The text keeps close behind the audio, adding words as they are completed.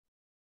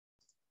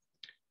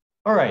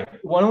All right,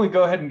 why don't we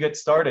go ahead and get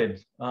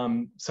started?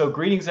 So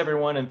greetings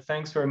everyone, and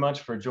thanks very much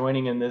for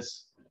joining in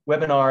this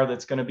webinar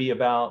that's going to be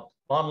about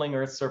modeling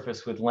Earth's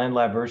surface with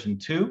Landlab version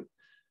 2.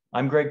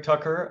 I'm Greg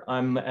Tucker.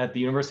 I'm at the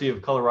University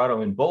of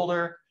Colorado in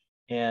Boulder,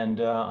 and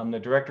I'm the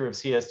director of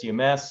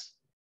CSDMS.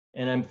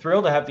 And I'm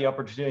thrilled to have the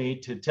opportunity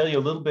to tell you a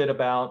little bit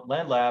about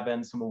Landlab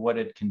and some of what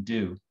it can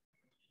do.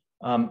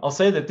 I'll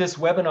say that this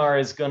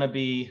webinar is going to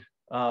be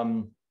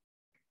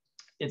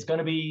it's going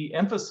to be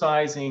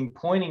emphasizing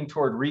pointing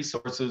toward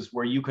resources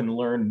where you can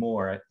learn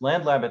more.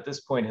 Landlab at this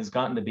point has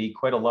gotten to be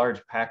quite a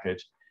large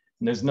package,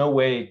 and there's no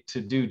way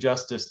to do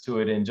justice to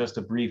it in just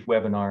a brief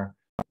webinar.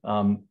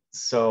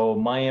 So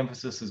my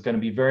emphasis is going to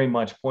be very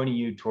much pointing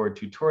you toward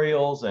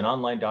tutorials and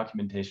online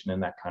documentation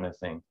and that kind of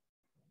thing.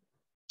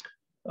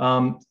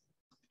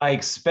 I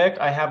expect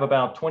I have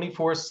about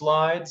 24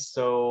 slides.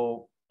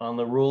 So on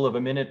the rule of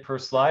a minute per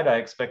slide, I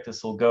expect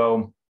this will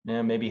go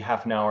maybe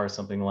half an hour or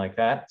something like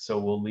that. So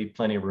we'll leave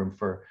plenty of room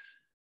for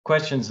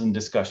questions and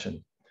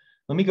discussion.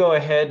 Let me go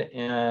ahead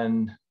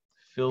and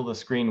fill the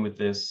screen with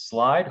this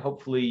slide.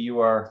 Hopefully you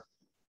are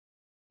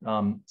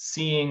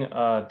seeing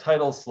a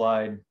title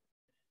slide.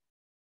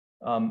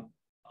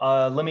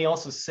 Let me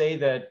also say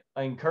that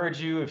I encourage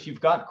you, if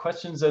you've got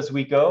questions as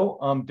we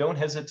go, don't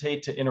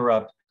hesitate to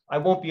interrupt. I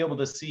won't be able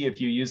to see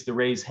if you use the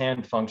raise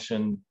hand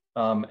function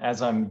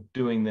as I'm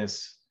doing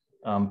this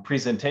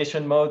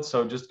presentation mode.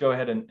 So just go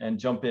ahead and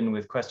jump in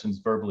with questions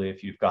verbally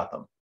if you've got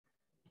them.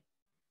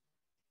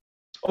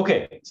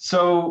 Okay,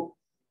 so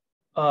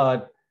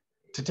to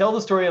tell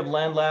the story of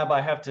Landlab,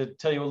 I have to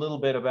tell you a little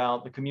bit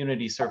about the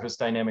Community Surface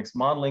Dynamics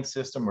Modeling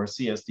System, or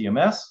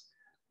CSDMS.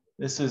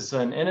 This is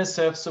an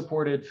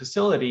NSF-supported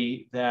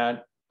facility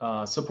that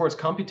supports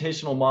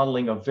computational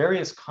modeling of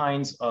various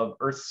kinds of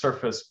Earth's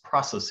surface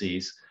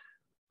processes: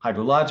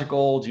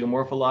 hydrological,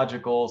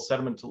 geomorphological,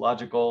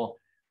 sedimentological,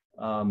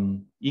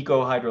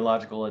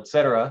 eco-hydrological, et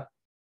cetera.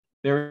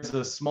 There is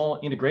a small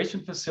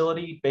integration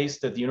facility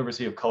based at the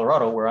University of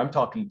Colorado, where I'm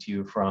talking to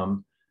you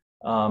from,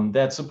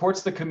 that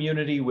supports the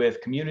community with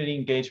community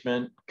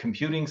engagement,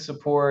 computing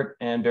support,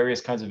 and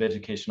various kinds of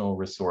educational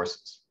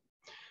resources.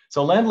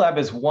 So Landlab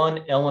is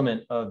one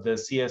element of the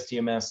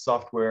CSDMS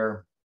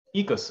software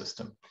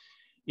ecosystem.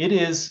 It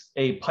is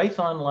a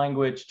Python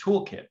language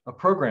toolkit, a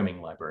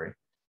programming library,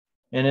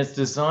 and it's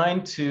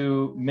designed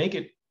to make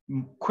it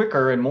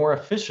quicker and more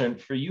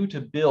efficient for you to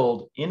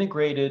build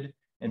integrated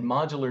and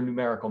modular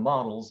numerical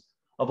models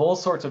of all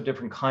sorts of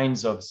different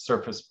kinds of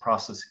surface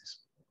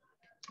processes.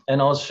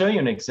 And I'll show you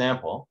an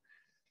example.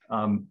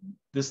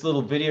 This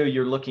little video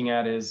you're looking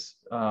at is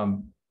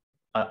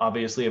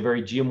obviously a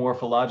very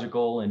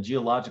geomorphological and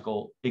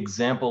geological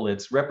example.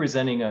 It's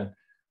representing an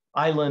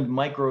island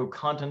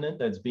microcontinent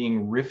that's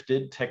being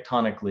rifted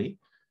tectonically.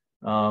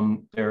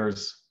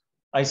 There's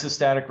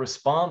isostatic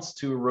response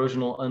to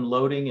erosional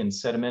unloading and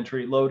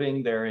sedimentary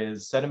loading. There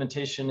is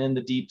sedimentation in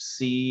the deep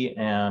sea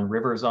and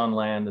rivers on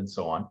land and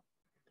so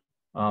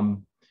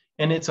on.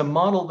 And it's a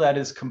model that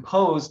is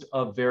composed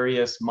of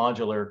various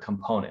modular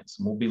components.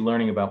 And we'll be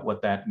learning about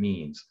what that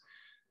means.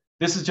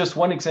 This is just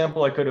one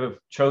example. I could have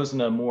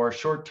chosen a more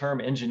short-term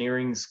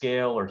engineering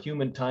scale or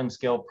human time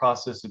scale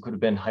process. It could have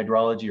been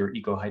hydrology or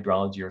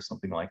eco-hydrology or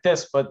something like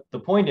this. But the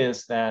point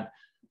is that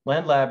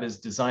Landlab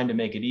is designed to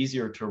make it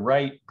easier to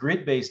write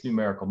grid-based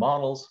numerical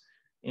models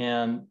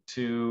and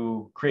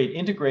to create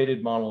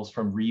integrated models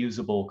from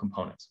reusable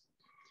components.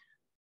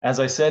 As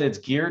I said, it's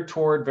geared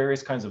toward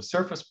various kinds of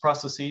surface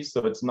processes,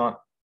 so it's not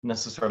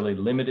necessarily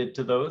limited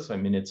to those. I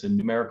mean, it's a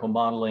numerical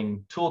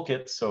modeling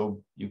toolkit,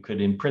 so you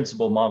could, in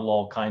principle, model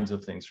all kinds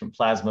of things from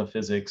plasma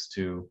physics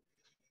to,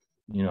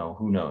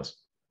 who knows.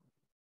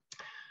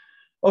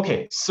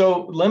 Okay,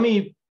 so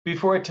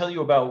before I tell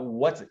you about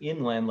what's in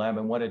Landlab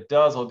and what it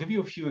does, I'll give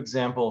you a few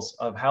examples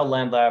of how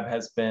Landlab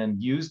has been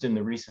used in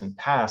the recent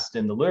past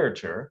in the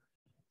literature.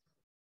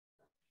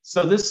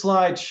 So this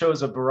slide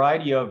shows a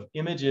variety of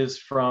images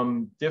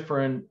from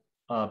different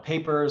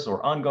papers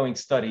or ongoing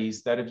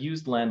studies that have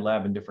used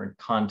Landlab in different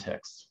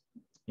contexts.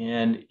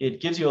 And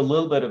it gives you a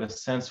little bit of a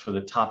sense for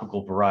the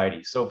topical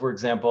variety. So for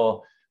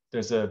example,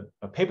 there's a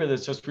paper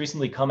that's just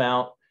recently come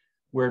out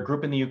where a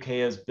group in the UK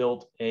has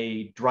built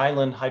a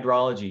dryland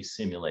hydrology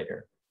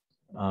simulator.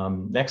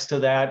 Next to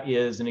that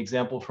is an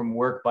example from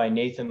work by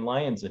Nathan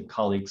Lyons and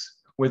colleagues,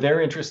 where they're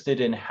interested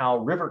in how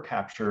river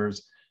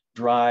captures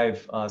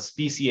drive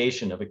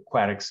speciation of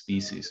aquatic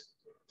species.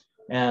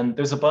 And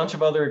there's a bunch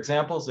of other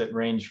examples that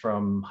range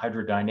from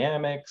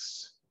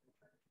hydrodynamics,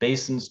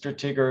 basin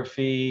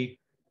stratigraphy,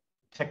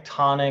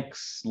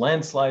 tectonics,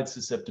 landslide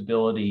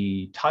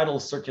susceptibility, tidal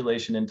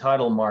circulation in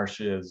tidal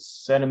marshes,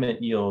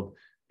 sediment yield,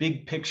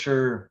 big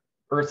picture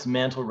Earth's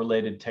mantle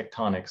related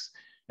tectonics,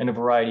 and a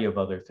variety of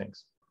other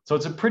things. So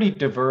it's a pretty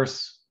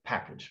diverse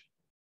package.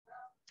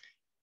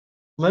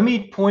 Let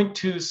me point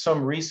to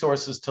some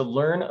resources to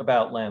learn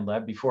about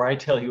Landlab before I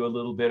tell you a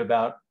little bit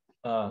about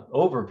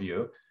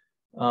overview.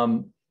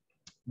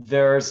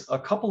 There's a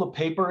couple of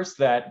papers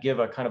that give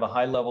a kind of a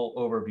high-level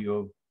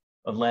overview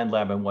of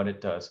Landlab and what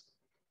it does.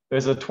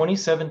 There's a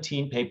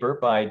 2017 paper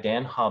by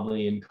Dan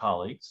Hobley and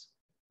colleagues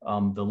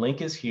The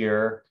link is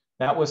here.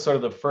 That was sort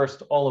of the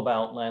first all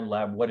about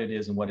Landlab, what it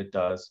is and what it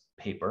does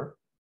paper.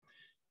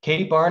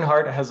 Katie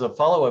Barnhart has a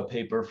follow-up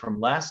paper from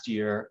last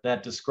year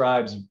that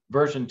describes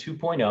version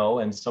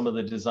 2.0 and some of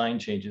the design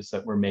changes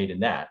that were made in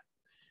that.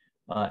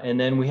 And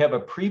then we have a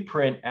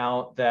preprint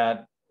out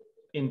that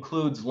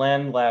includes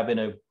Landlab in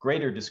a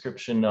greater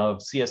description of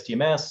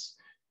CSTMS,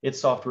 its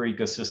software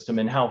ecosystem,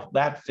 and how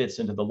that fits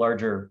into the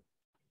larger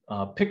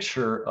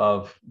picture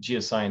of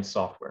geoscience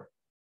software.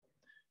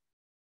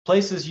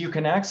 Places you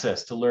can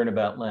access to learn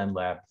about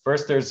Landlab.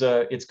 First,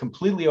 it's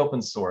completely open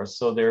source.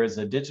 So there is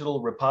a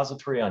digital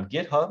repository on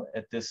GitHub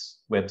at this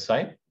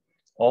website.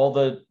 All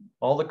the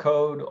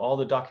code, all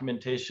the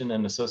documentation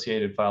and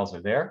associated files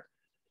are there.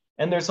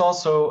 And there's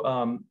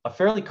also a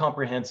fairly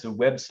comprehensive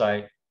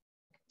website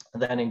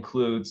that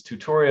includes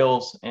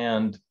tutorials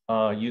and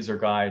a user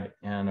guide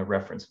and a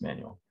reference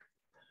manual.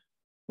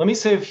 Let me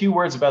say a few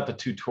words about the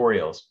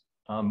tutorials.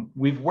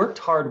 We've worked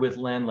hard with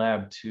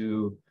Landlab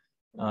to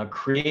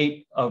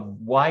create a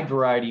wide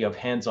variety of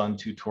hands-on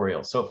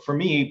tutorials. So for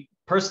me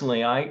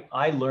personally,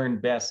 I learn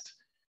best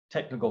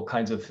technical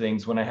kinds of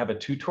things when I have a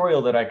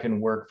tutorial that I can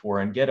work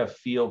for and get a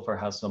feel for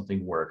how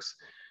something works.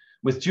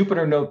 With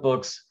Jupyter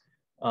Notebooks,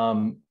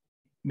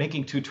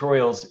 making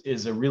tutorials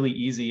is a really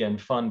easy and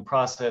fun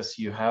process.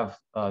 You have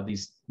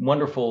these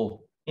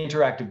wonderful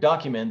interactive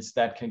documents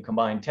that can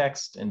combine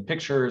text and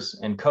pictures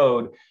and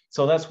code.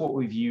 So that's what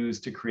we've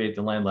used to create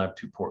the Landlab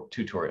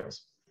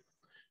tutorials.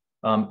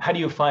 How do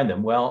you find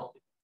them? Well,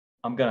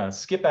 I'm going to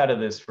skip out of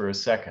this for a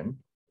second.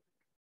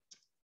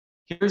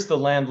 Here's the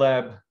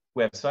Landlab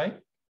website.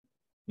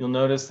 You'll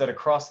notice that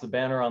across the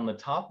banner on the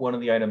top, one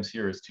of the items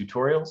here is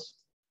tutorials.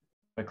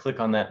 If I click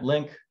on that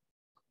link,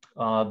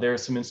 there are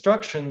some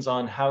instructions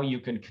on how you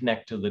can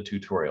connect to the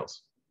tutorials.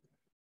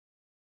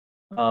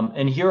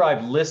 And here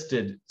I've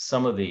listed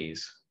some of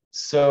these.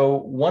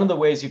 So one of the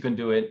ways you can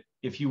do it,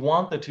 if you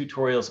want the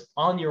tutorials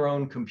on your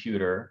own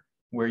computer,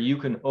 where you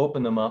can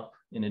open them up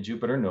in a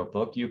Jupyter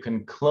Notebook, you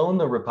can clone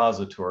the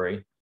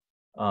repository.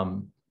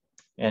 And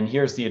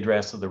here's the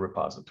address of the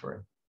repository.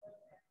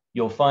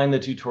 You'll find the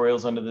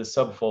tutorials under the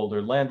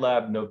subfolder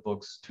Landlab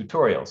Notebooks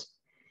Tutorials.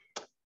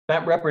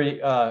 That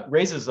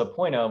raises a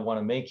point I want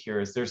to make here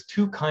is there's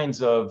two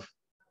kinds of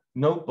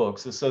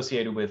notebooks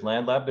associated with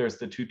Landlab. There's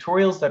the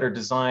tutorials that are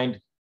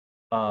designed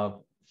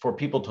for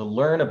people to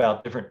learn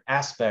about different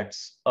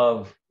aspects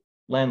of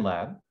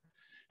Landlab.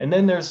 And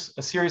then there's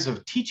a series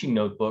of teaching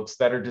notebooks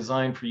that are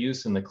designed for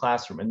use in the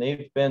classroom. And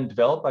they've been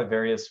developed by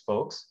various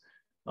folks,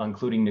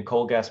 including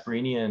Nicole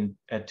Gasparini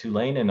at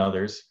Tulane and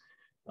others,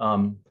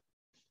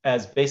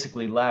 as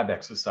basically lab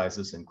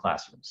exercises in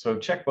classrooms. So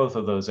check both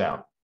of those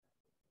out.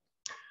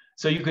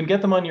 So you can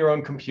get them on your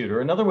own computer.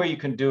 Another way you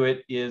can do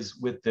it is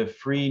with the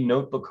free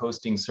notebook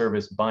hosting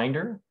service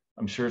Binder.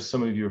 I'm sure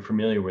some of you are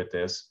familiar with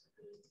this.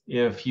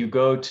 If you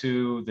go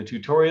to the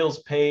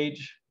tutorials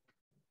page,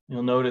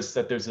 you'll notice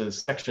that there's a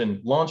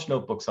section, Launch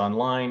Notebooks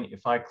Online.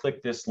 If I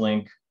click this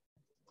link,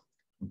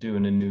 do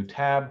in a new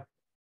tab,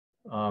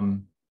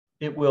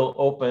 it will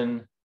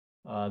open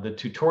the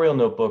tutorial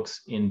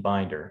notebooks in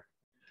Binder.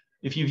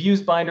 If you've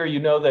used Binder, you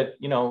know that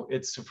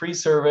it's a free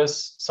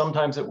service.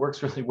 Sometimes it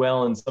works really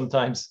well, and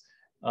sometimes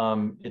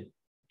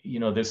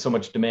there's so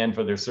much demand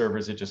for their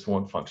servers, it just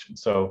won't function.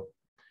 So,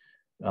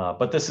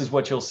 but this is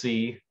what you'll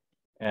see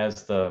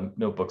as the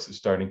notebooks are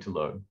starting to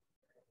load.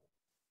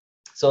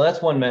 So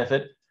that's one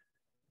method.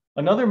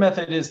 Another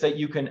method is that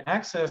you can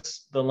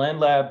access the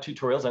Landlab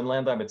tutorials and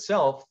Landlab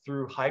itself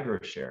through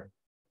HydroShare.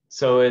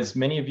 So as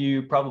many of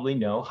you probably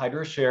know,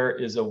 HydroShare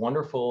is a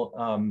wonderful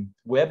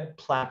web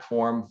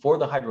platform for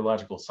the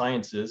hydrological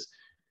sciences.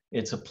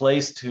 It's a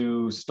place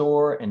to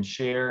store and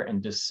share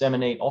and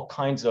disseminate all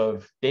kinds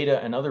of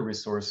data and other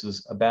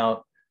resources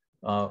about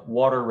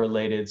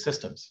water-related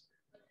systems.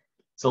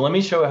 So let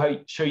me show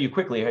you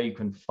quickly how you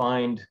can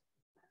find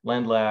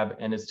Landlab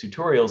and its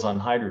tutorials on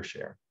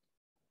HydroShare.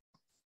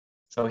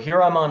 So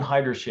here I'm on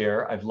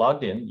HydroShare. I've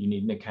logged in. You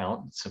need an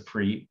account. It's a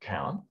free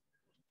account.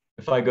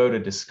 If I go to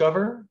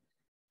Discover,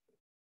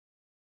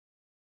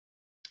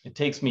 it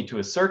takes me to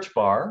a search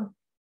bar,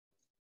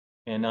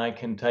 and I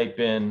can type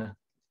in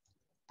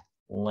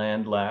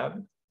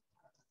Landlab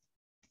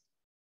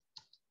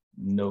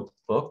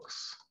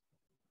notebooks.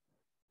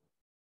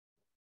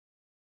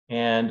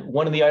 And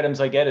one of the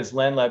items I get is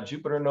Landlab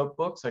Jupyter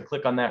Notebooks. I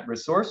click on that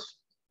resource.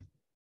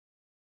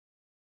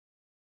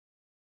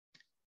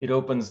 It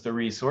opens the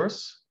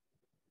resource.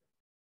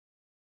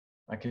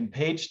 I can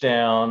page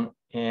down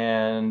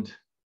and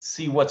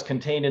see what's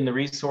contained in the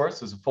resource.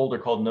 There's a folder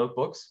called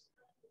Notebooks.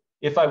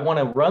 If I want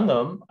to run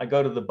them, I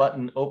go to the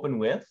button Open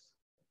With,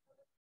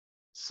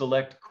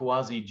 select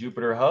Quasi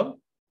Jupyter Hub.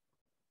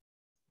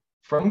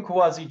 From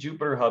Quasi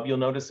Jupyter Hub, you'll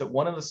notice that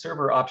one of the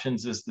server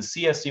options is the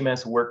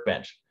CSTMS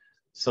Workbench.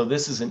 So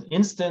this is an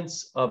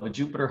instance of a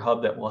Jupyter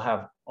Hub that will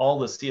have all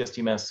the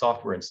CSTMS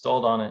software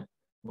installed on it.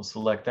 We'll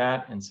select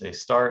that and say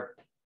Start.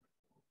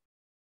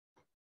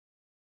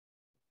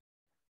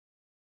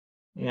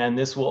 And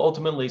this will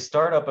ultimately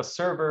start up a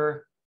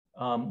server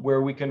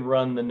where we can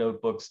run the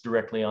notebooks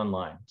directly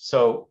online.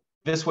 So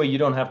This way you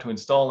don't have to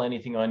install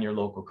anything on your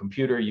local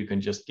computer. You can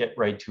just get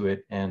right to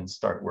it and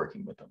start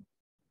working with them.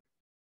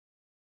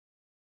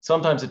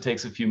 Sometimes it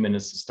takes a few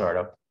minutes to start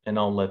up, and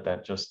I'll let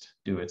that just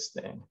do its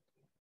thing.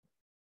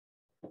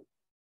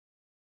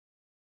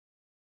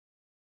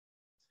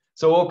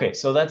 So, okay,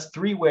 so that's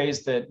 3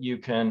 ways that you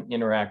can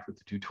interact with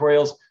the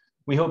tutorials.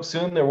 We hope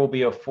soon there will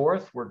be a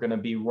 4th. We're going to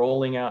be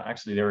rolling out,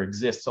 actually there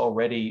exists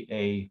already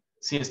a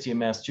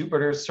CSTMS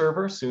Jupyter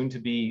server, soon to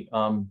be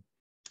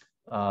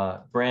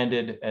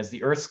branded as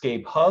the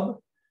Earthscape Hub,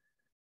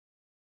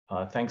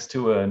 thanks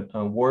to an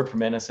award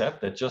from NSF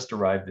that just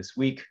arrived this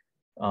week.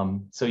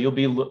 So you'll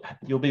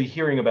be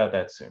hearing about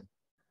that soon.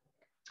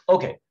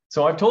 Okay,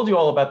 so I've told you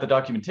all about the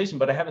documentation,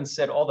 but I haven't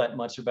said all that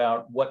much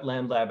about what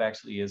Landlab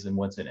actually is and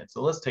what's in it.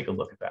 So let's take a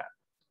look at that.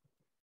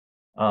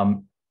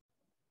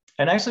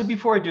 And actually,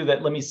 before I do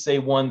that, let me say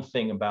one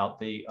thing about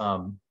the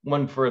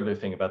one further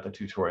thing about the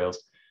tutorials.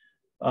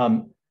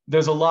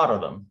 There's a lot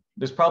of them.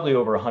 There's probably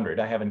over 100.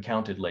 I haven't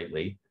counted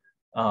lately.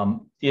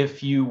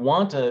 If you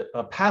want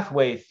a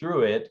pathway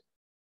through it,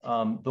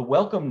 the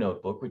Welcome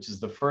Notebook, which is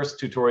the first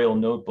tutorial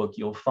notebook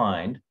you'll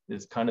find,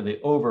 is kind of the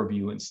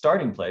overview and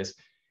starting place.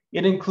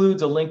 It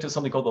includes a link to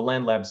something called the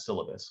Landlab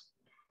syllabus.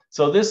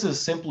 So this is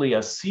simply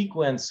a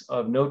sequence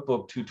of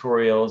notebook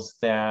tutorials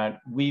that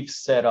we've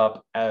set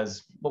up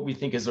as what we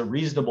think is a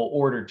reasonable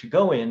order to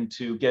go in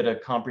to get a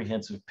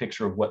comprehensive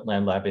picture of what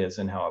Landlab is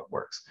and how it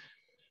works.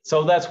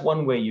 So that's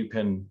one way you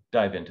can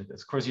dive into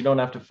this. Of course, you don't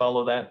have to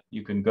follow that.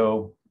 You can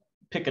go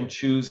pick and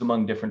choose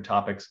among different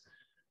topics,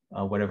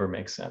 whatever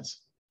makes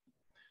sense.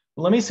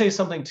 Let me say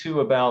something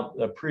too about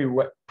the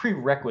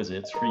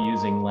prerequisites for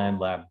using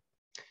Landlab.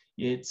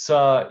 It's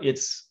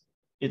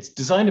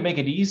designed to make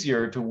it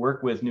easier to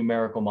work with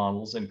numerical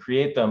models and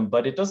create them,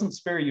 but it doesn't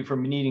spare you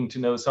from needing to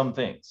know some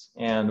things.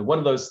 And one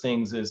of those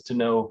things is to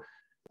know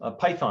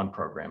Python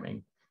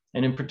programming,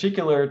 and in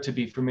particular, to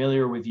be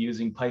familiar with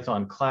using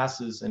Python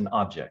classes and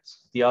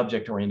objects, the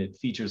object-oriented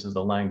features of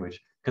the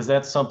language, because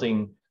that's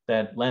something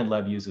that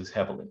Landlab uses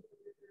heavily.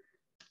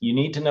 You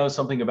need to know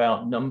something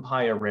about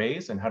NumPy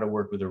arrays and how to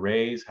work with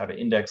arrays, how to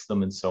index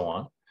them, and so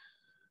on.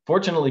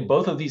 Fortunately,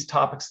 both of these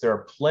topics, there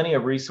are plenty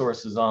of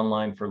resources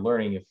online for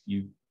learning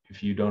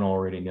if you don't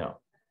already know.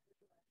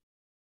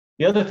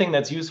 The other thing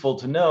that's useful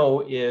to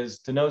know is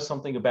to know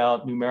something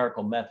about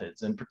numerical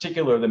methods, in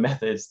particular the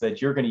methods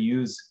that you're going to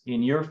use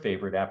in your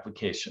favorite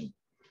application.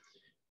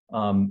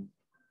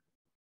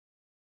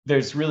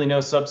 There's really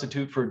no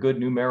substitute for a good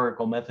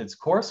numerical methods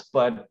course,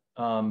 but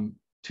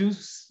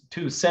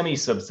two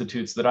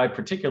semi-substitutes that I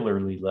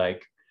particularly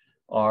like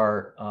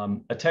are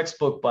a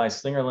textbook by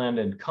Slingerland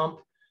and Kump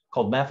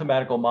called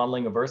Mathematical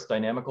Modeling of Earth's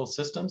Dynamical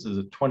Systems. Is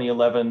a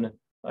 2011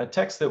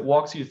 text that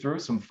walks you through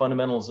some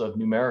fundamentals of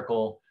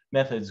numerical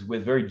methods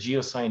with very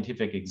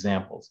geoscientific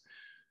examples.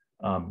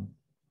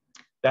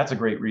 That's a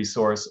great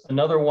resource.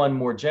 Another one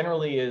more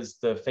generally is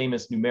the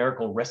famous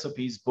Numerical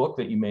Recipes book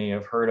that you may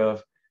have heard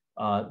of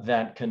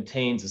that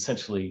contains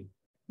essentially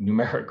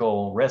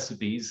numerical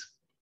recipes,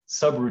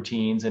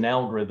 subroutines, and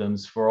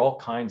algorithms for all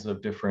kinds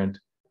of different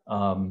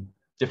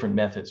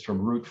methods,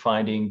 from root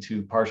finding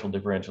to partial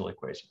differential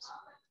equations.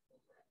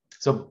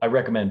 So I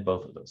recommend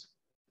both of those.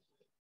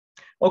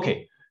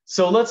 Okay,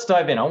 so let's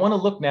dive in. I want to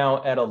look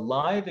now at a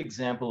live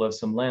example of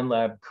some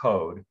Landlab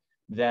code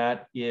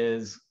that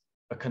is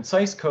a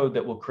concise code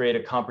that will create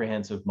a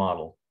comprehensive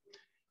model.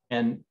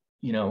 And,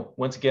 you know,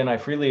 once again, I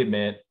freely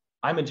admit,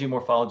 I'm a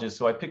geomorphologist,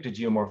 so I picked a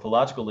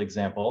geomorphological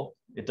example.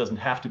 It doesn't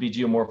have to be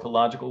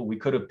geomorphological. We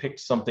could have picked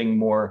something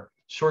more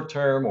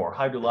short-term or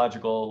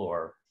hydrological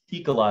or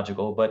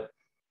ecological, but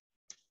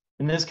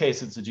in this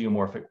case, it's a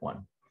geomorphic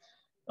one.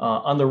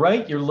 On the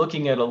right, you're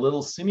looking at a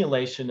little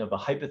simulation of a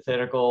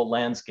hypothetical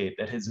landscape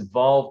that has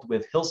evolved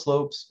with hill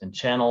slopes and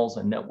channels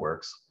and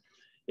networks.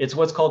 It's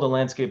what's called a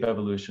landscape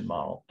evolution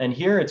model. And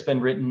here it's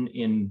been written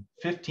in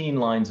 15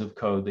 lines of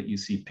code that you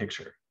see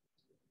pictured.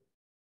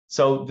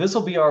 So this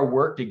will be our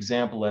worked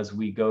example as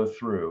we go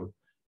through,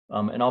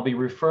 and I'll be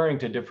referring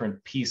to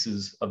different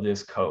pieces of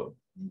this code.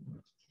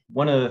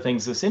 One of the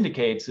things this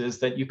indicates is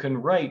that you can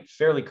write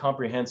fairly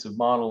comprehensive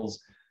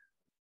models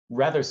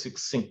rather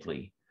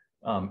succinctly,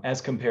 as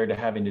compared to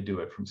having to do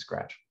it from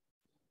scratch.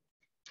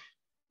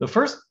 The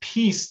first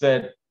piece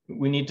that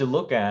we need to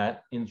look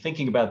at in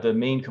thinking about the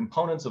main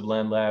components of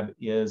Landlab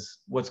is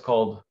what's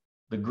called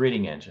the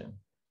gridding engine.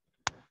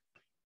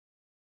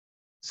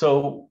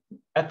 So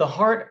at the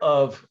heart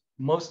of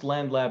most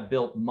Landlab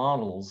built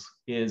models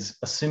is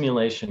a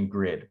simulation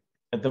grid.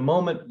 At the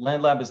moment,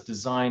 Landlab is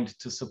designed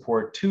to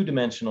support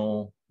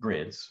two-dimensional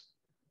grids.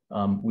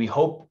 We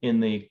hope in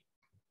the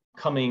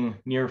coming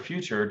near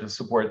future to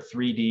support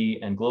 3D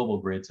and global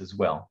grids as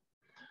well.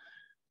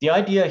 The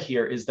idea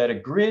here is that a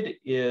grid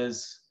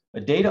is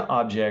a data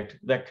object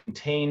that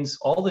contains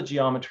all the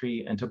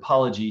geometry and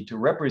topology to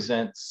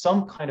represent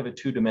some kind of a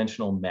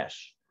two-dimensional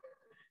mesh.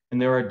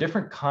 And there are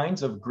different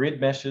kinds of grid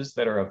meshes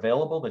that are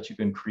available that you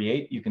can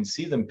create. You can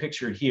see them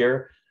pictured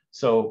here.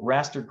 So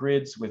raster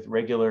grids with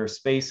regular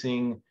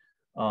spacing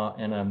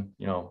and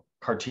a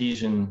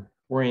Cartesian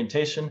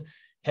orientation,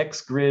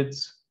 hex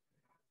grids,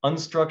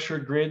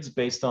 unstructured grids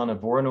based on a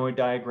Voronoi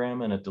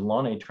diagram and a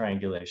Delaunay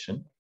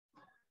triangulation,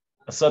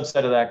 a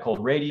subset of that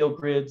called radial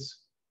grids,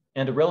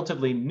 and a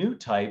relatively new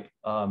type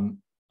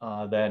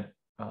that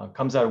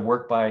comes out of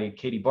work by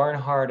Katie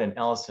Barnhart and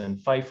Alison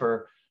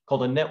Pfeiffer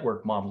called a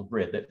network model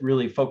grid that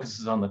really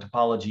focuses on the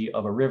topology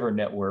of a river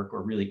network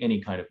or really any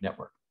kind of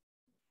network.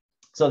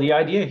 So the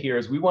idea here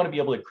is we want to be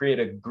able to create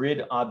a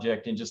grid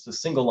object in just a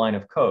single line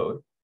of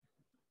code.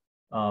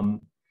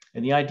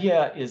 And the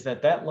idea is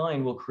that that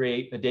line will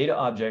create a data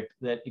object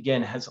that,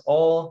 again, has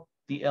all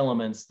the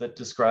elements that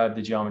describe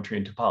the geometry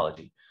and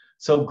topology.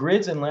 So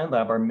grids in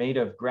Landlab are made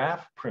of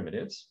graph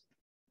primitives.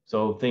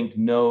 So think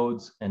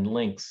nodes and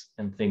links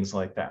and things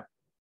like that.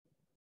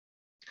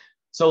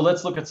 So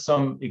let's look at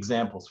some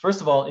examples.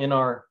 First of all, in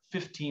our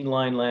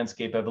 15-line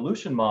landscape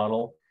evolution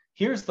model,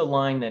 here's the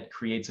line that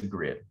creates a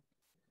grid.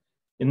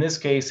 In this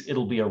case,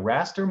 it'll be a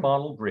raster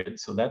model grid.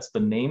 So that's the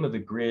name of the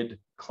grid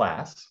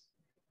class.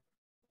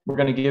 We're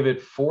going to give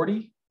it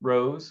 40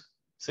 rows,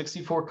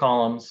 64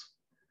 columns,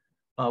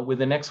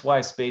 with an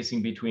XY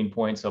spacing between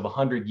points of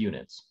 100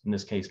 units, in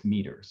this case,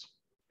 meters.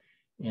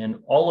 And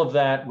all of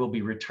that will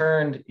be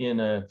returned in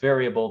a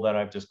variable that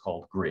I've just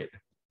called grid.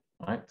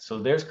 Right? So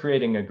there's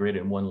creating a grid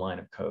in one line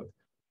of code.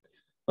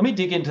 Let me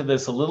dig into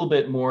this a little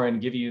bit more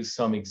and give you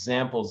some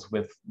examples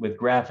with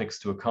graphics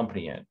to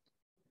accompany it.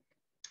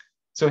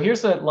 So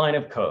here's that line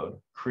of code,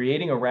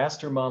 creating a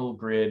raster model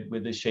grid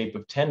with the shape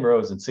of 10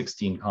 rows and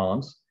 16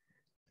 columns.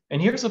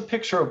 And here's a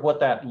picture of what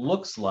that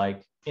looks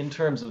like in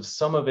terms of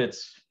some of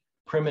its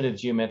primitive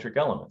geometric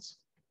elements.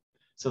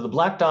 So the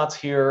black dots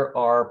here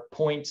are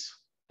points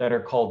that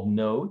are called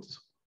nodes.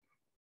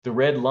 The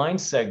red line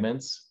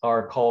segments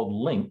are called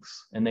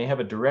links, and they have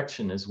a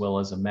direction as well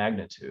as a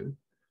magnitude.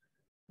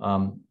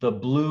 The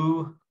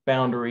blue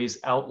boundaries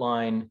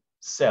outline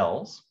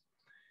cells.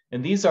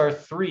 And these are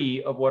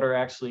 3 of what are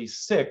actually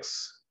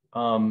 6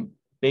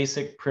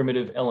 basic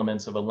primitive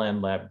elements of a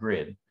Landlab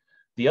grid.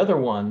 The other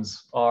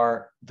ones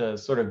are the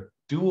sort of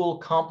dual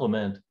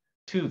complement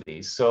to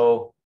these.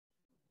 So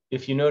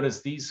if you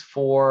notice these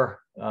 4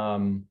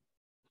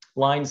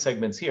 line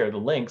segments here, the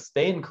links,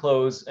 they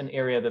enclose an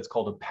area that's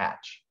called a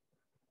patch.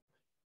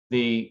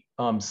 The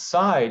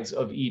sides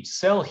of each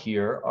cell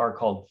here are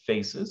called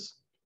faces,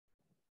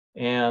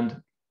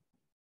 and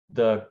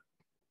the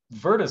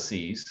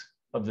vertices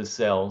of the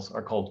cells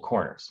are called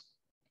corners.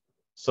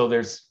 So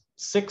there's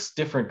 6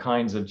 different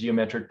kinds of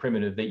geometric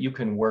primitive that you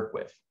can work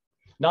with.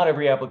 Not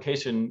every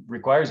application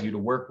requires you to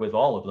work with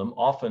all of them.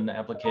 Often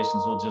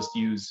applications will just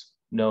use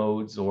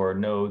nodes or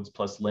nodes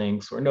plus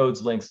links or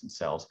nodes, links, and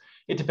cells.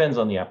 It depends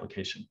on the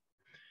application.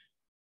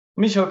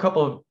 Let me show a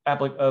couple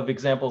of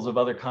examples of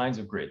other kinds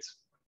of grids.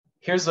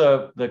 Here's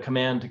the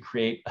command to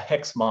create a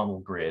hex model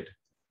grid.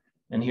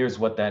 And here's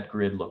what that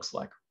grid looks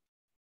like.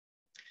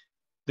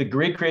 The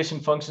grid creation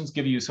functions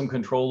give you some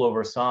control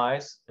over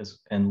size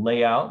and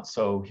layout.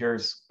 So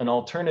here's an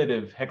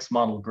alternative hex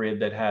model grid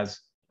that has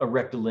a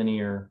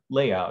rectilinear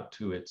layout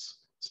to its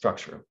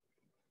structure.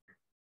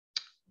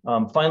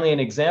 Finally, an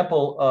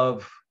example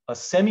of a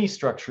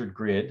semi-structured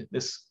grid,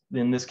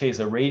 in this case,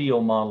 a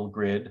radial model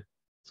grid.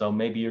 So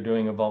maybe you're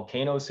doing a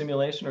volcano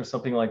simulation or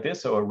something like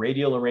this, so a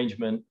radial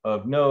arrangement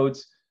of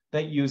nodes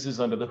that uses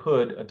under the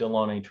hood a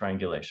Delaunay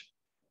triangulation.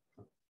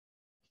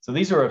 So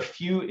these are a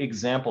few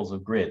examples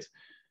of grids.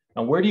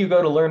 Now, where do you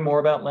go to learn more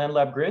about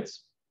Landlab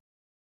grids?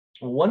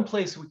 One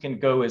place we can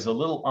go is a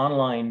little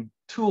online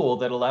tool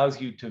that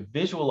allows you to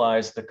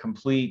visualize the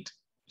complete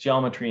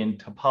geometry and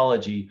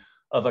topology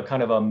of a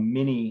kind of a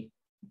mini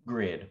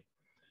grid.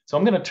 So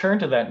I'm going to turn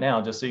to that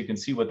now just so you can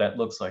see what that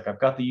looks like. I've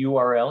got the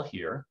URL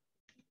here,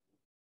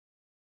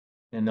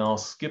 and I'll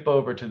skip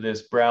over to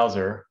this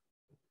browser.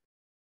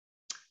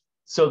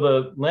 So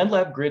the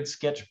Landlab Grid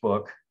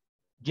Sketchbook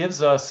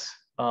gives us,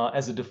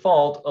 as a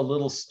default, a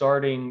little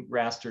starting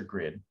raster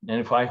grid. And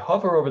if I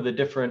hover over the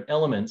different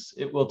elements,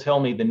 it will tell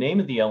me the name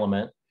of the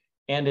element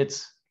and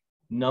its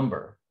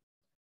number.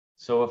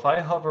 So if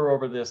I hover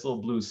over this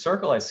little blue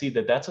circle, I see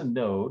that that's a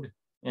node,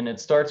 and it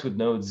starts with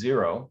node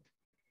 0.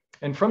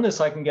 And from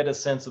this, I can get a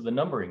sense of the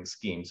numbering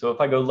scheme. So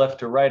if I go left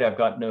to right, I've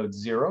got node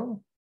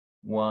 0,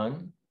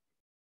 1,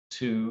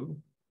 2,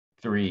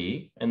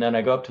 3, and then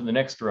I go up to the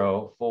next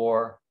row,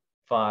 4,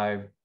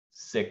 5,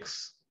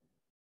 6,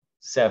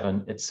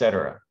 7,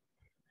 etc.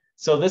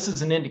 So this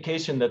is an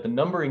indication that the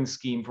numbering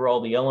scheme for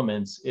all the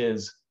elements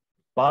is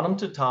bottom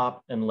to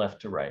top and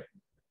left to right.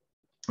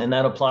 And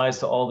that applies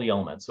to all the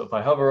elements. So if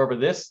I hover over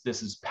this,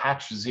 this is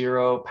patch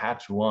 0,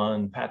 patch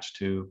 1, patch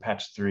 2,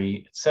 patch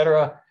 3,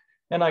 etc.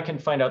 And I can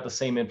find out the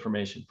same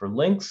information for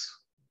links,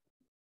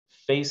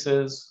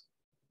 faces,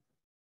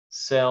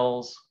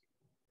 cells,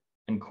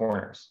 and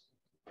corners.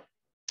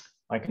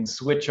 I can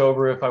switch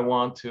over if I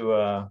want to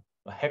a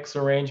hex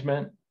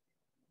arrangement.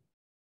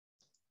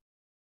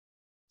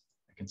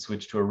 I can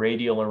switch to a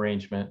radial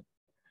arrangement.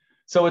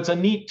 So it's a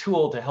neat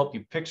tool to help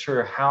you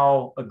picture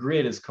how a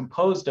grid is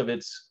composed of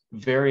its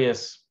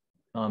various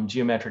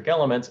geometric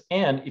elements.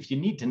 And if you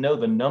need to know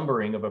the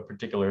numbering of a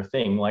particular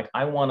thing, like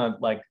I want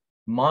to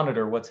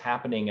monitor what's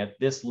happening at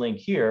this link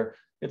here,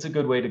 it's a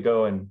good way to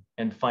go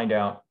and find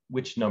out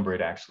which number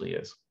it actually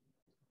is.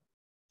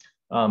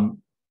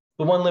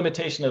 The one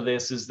limitation of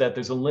this is that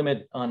there's a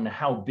limit on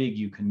how big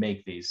you can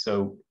make these.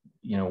 So,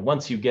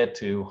 once you get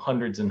to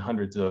hundreds and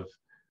hundreds of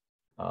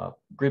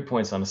grid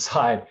points on the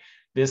side,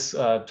 this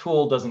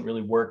tool doesn't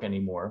really work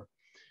anymore.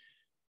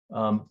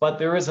 But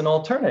there is an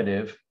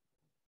alternative,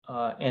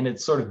 and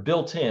it's sort of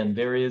built in.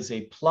 There is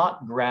a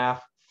plot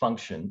graph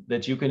function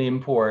that you can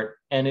import,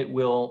 and it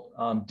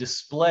will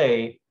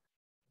display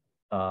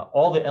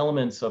all the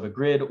elements of a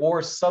grid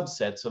or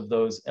subsets of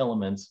those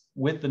elements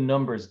with the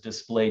numbers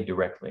displayed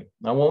directly.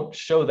 I won't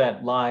show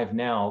that live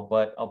now,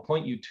 but I'll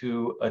point you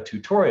to a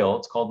tutorial.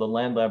 It's called the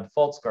Landlab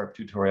fault scarp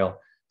tutorial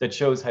that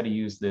shows how to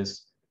use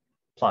this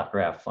plot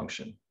graph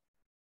function.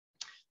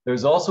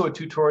 There's also a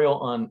tutorial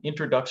on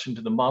introduction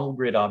to the model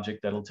grid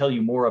object that'll tell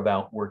you more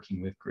about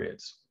working with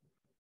grids.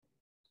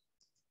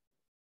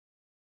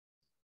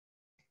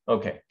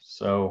 Okay,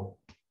 so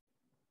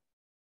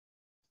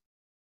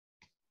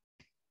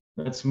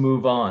let's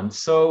move on.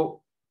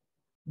 So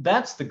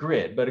that's the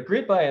grid, but a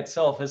grid by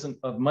itself isn't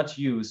of much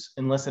use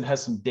unless it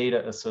has some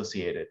data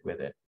associated with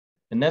it.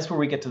 And that's where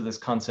we get to this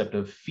concept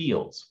of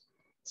fields.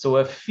 So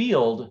a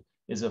field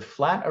is a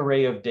flat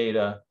array of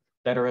data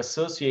that are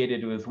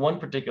associated with one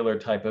particular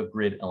type of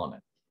grid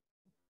element.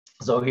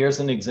 So here's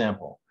an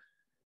example.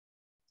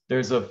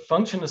 There's a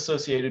function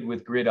associated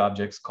with grid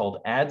objects called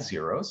add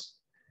zeros.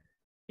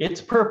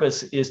 Its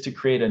purpose is to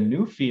create a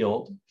new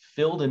field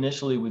filled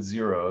initially with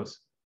zeros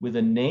with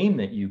a name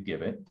that you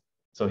give it.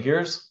 So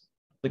here's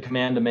the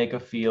command to make a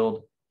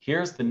field.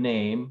 Here's the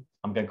name.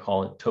 I'm going to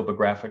call it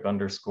topographic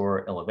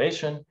underscore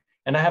elevation.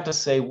 And I have to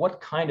say what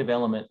kind of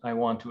element I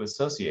want to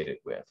associate it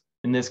with.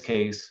 In this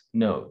case,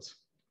 nodes.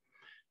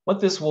 What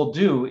this will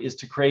do is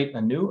to create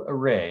a new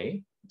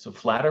array. It's a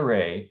flat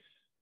array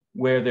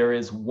where there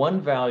is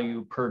one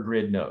value per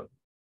grid node.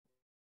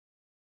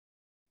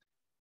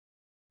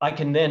 I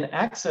can then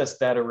access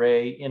that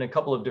array in a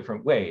couple of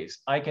different ways.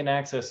 I can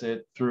access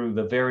it through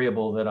the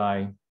variable that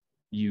I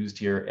used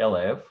here,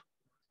 elev,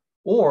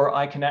 or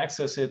I can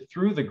access it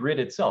through the grid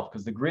itself,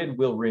 because the grid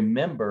will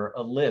remember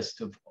a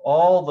list of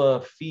all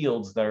the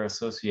fields that are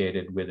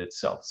associated with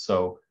itself.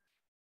 So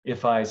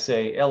if I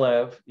say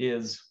elev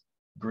is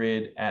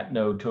grid at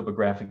node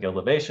topographic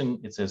elevation,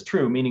 it says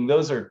true, meaning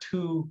those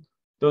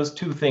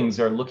two things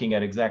are looking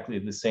at exactly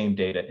the same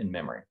data in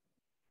memory.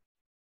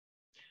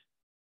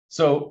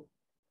 So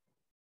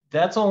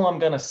that's all I'm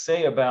going to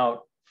say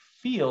about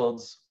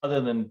fields,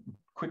 other than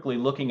quickly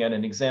looking at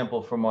an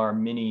example from our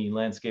mini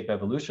landscape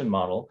evolution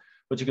model.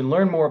 But you can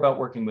learn more about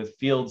working with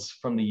fields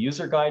from the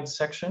user guide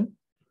section,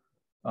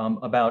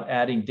 about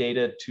adding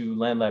data to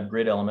Landlab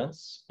grid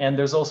elements. And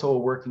there's also a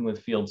working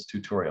with fields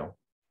tutorial.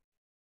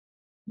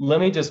 Let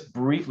me just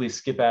briefly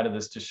skip out of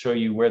this to show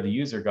you where the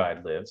user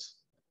guide lives.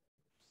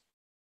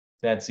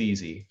 That's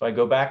easy. If I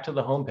go back to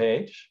the home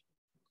page,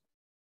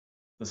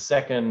 the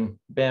second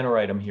banner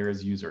item here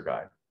is user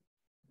guide.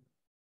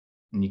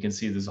 And you can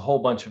see there's a whole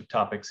bunch of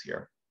topics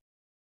here.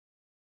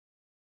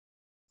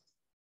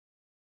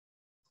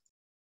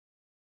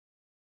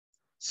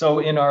 So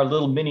in our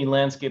little mini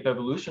landscape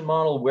evolution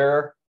model,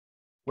 where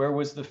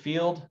was the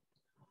field?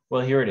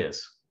 Well, here it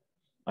is.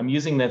 I'm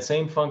using that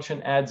same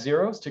function, add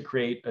zeros, to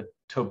create a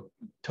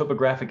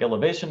topographic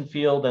elevation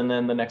field. And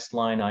then the next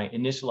line, I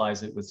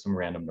initialize it with some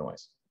random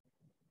noise.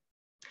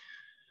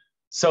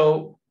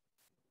 So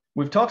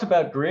we've talked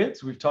about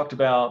grids. We've talked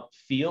about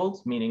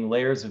fields, meaning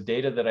layers of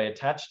data that I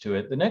attach to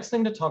it. The next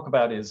thing to talk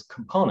about is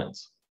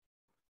components.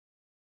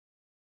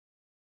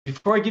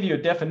 Before I give you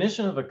a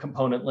definition of a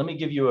component, let me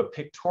give you a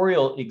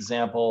pictorial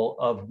example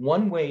of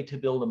one way to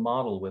build a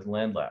model with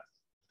Landlab.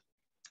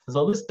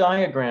 So this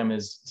diagram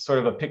is sort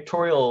of a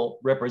pictorial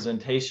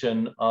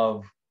representation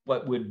of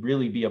what would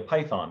really be a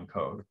Python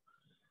code.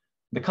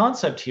 The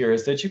concept here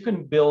is that you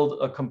can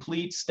build a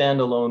complete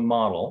standalone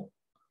model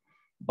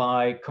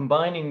by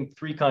combining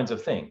three kinds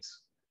of things.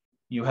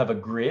 You have a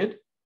grid,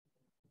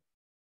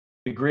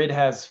 the grid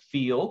has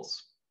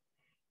fields,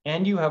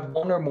 and you have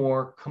one or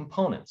more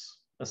components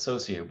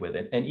associated with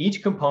it. And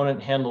each component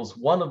handles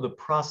one of the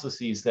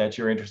processes that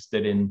you're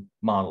interested in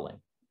modeling.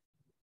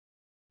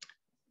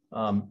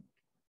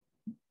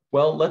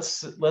 Well,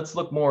 let's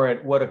look more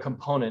at what a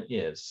component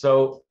is.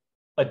 So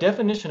a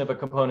definition of a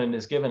component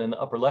is given in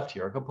the upper left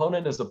here. A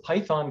component is a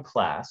Python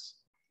class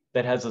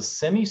that has a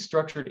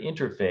semi-structured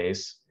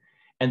interface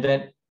and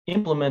that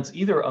implements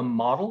either a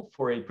model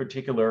for a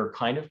particular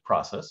kind of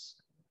process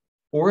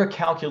or a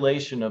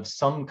calculation of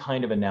some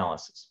kind of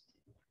analysis.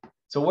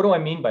 So what do I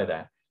mean by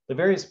that? The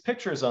various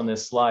pictures on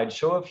this slide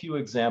show a few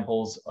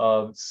examples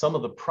of some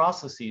of the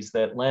processes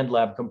that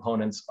Landlab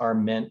components are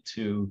meant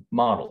to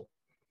model.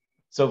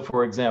 So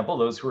for example,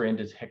 those who are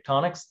into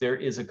tectonics, there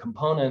is a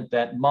component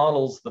that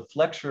models the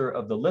flexure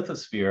of the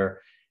lithosphere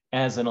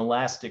as an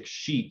elastic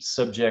sheet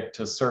subject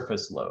to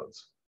surface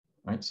loads.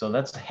 Right? So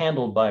that's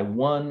handled by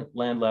one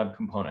Landlab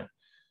component.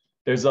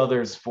 There's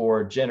others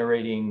for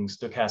generating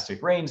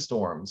stochastic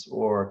rainstorms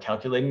or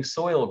calculating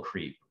soil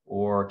creep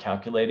or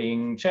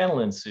calculating channel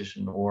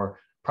incision or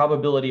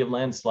probability of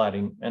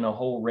landsliding, and a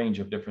whole range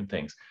of different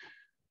things.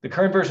 The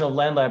current version of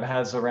Landlab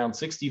has around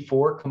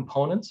 64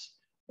 components,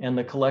 and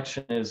the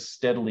collection is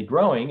steadily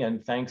growing,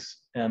 and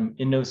thanks in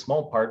no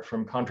small part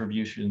from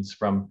contributions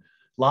from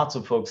lots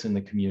of folks in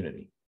the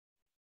community.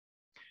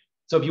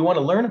 So if you want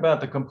to learn about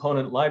the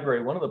component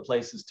library, one of the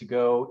places to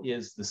go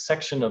is the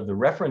section of the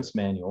reference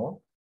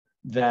manual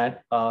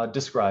that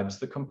describes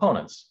the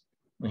components.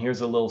 And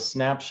here's a little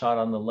snapshot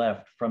on the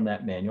left from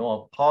that manual.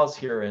 I'll pause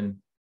here and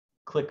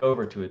click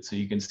over to it so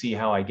you can see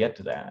how I get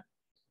to that.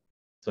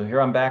 So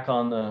here I'm back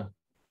on the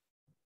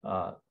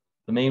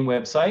main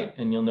website,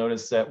 and you'll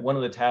notice that one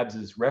of the tabs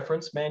is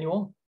reference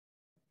manual.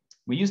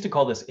 We used to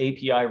call this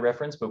API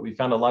reference, but we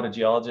found a lot of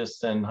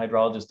geologists and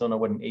hydrologists don't know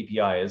what an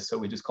API is, so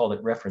we just called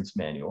it reference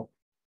manual.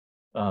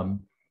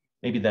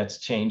 Maybe that's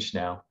changed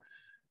now.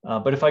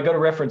 But if I go to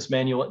reference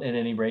manual at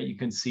any rate, you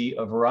can see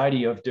a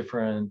variety of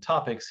different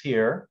topics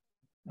here.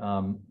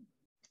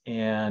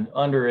 And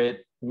under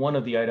it, one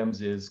of the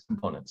items is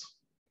components.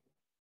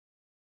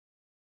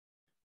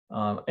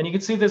 And you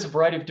can see there's a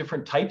variety of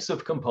different types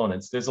of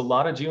components. There's a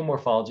lot of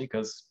geomorphology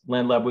because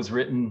Landlab was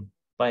written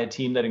by a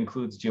team that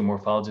includes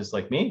geomorphologists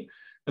like me.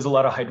 There's a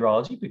lot of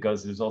hydrology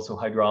because there's also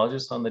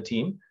hydrologists on the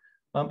team,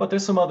 but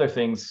there's some other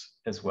things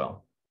as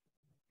well.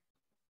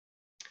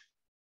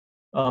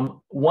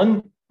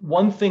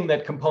 One thing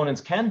that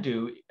components can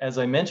do, as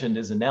I mentioned,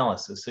 is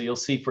analysis. So you'll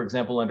see, for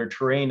example, under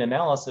terrain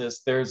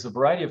analysis, there's a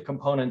variety of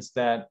components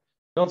that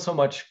don't so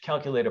much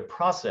calculate a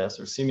process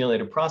or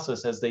simulate a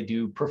process as they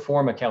do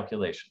perform a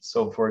calculation.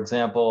 So for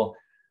example,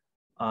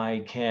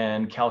 I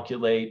can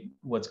calculate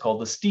what's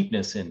called the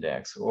steepness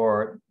index,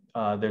 or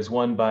there's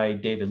one by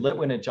David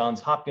Litwin at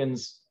Johns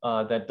Hopkins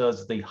that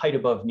does the height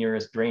above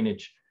nearest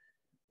drainage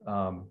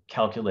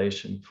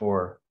calculation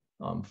for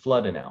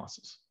flood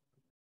analysis.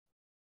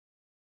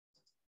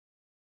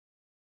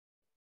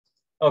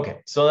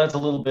 Okay, so that's a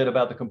little bit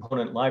about the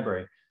component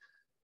library.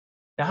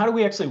 Now, how do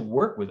we actually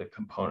work with a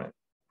component?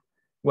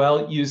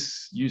 Well, you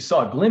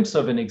saw a glimpse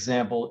of an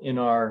example in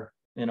our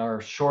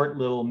short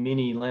little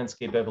mini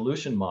landscape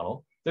evolution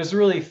model. There's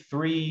really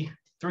three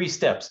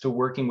steps to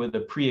working with a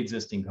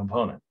pre-existing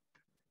component.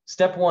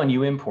 Step one,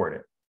 you import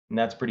it, and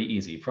that's pretty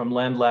easy. From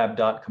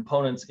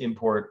landlab.components,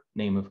 import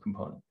name of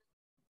component.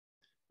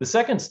 The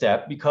second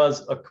step,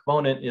 because a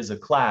component is a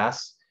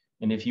class,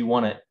 and if you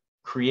want to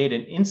create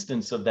an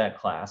instance of that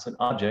class, an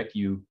object,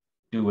 you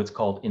do what's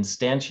called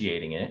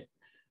instantiating it.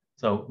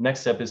 So next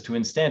step is to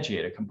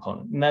instantiate a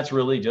component. And that's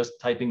really just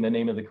typing the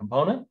name of the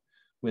component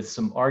with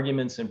some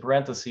arguments in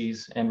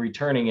parentheses and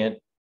returning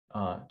it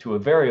to a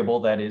variable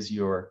that is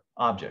your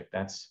object.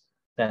 That's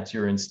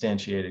your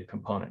instantiated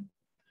component.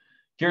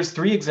 Here's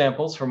 3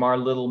 examples from our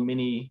little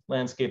mini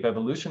landscape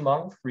evolution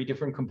model, 3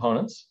 different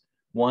components.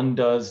 One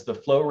does the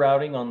flow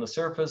routing on the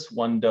surface,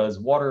 one does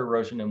water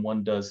erosion, and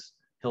one does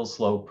hill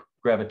slope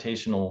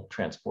gravitational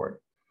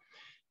transport.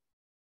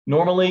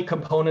 Normally,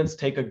 components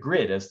take a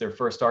grid as their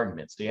first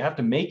argument. So you have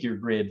to make your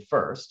grid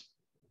first.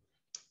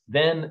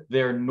 Then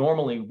there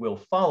normally will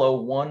follow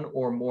one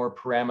or more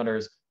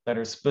parameters that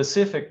are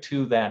specific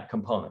to that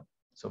component.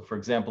 So for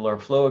example, our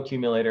flow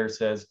accumulator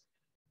says,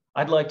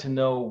 I'd like to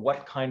know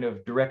what kind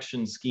of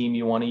direction scheme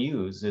you want to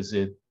use. Is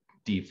it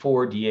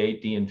D4,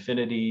 D8, D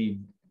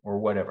infinity, or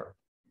whatever?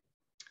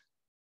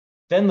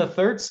 Then the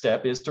third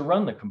step is to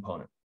run the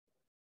component.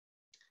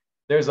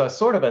 There's a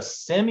sort of a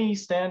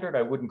semi-standard,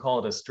 I wouldn't call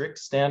it a strict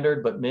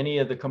standard, but many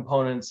of the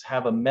components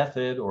have a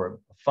method or a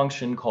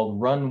function called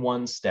run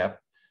one step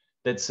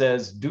that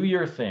says, do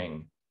your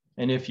thing.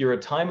 And if you're a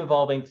time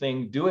evolving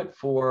thing, do it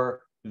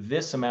for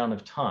this amount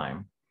of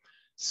time.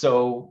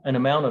 So an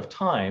amount of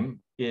time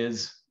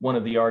is one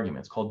of the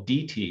arguments called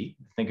dt.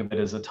 Think of it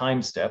as a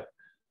time step.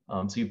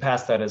 So you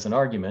pass that as an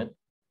argument.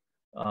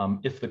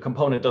 If the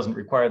component doesn't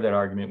require that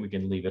argument, we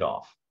can leave it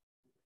off.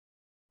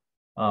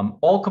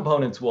 All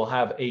components will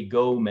have a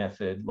go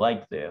method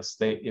like this.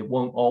 It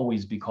won't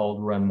always be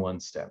called run one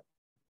step.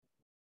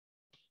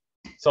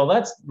 So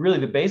that's really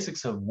the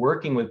basics of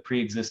working with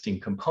pre-existing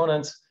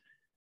components.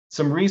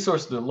 Some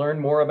resources to learn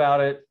more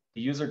about it.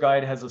 The user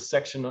guide has a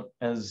section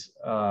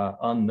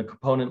on the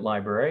component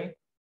library.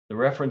 The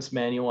reference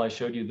manual, I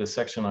showed you the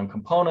section on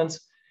components.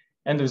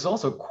 And there's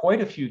also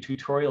quite a few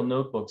tutorial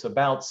notebooks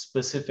about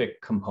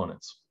specific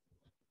components.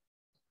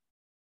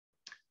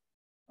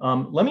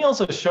 Let me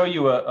also show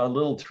you a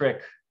little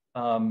trick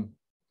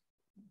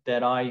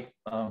that I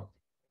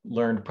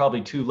learned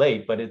probably too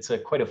late, but it's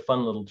quite a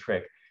fun little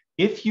trick.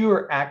 If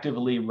you're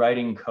actively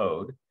writing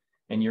code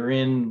and you're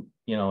in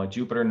a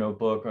Jupyter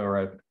notebook or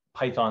a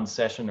Python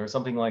session or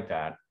something like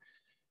that,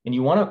 and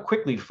you want to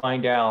quickly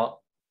find out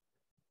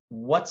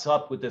what's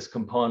up with this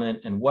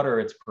component and what are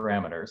its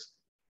parameters,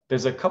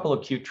 there's a couple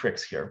of cute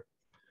tricks here.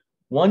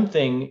 One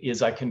thing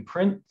is I can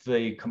print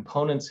the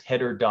component's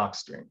header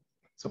docstring.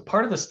 So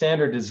part of the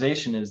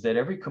standardization is that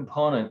every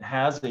component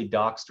has a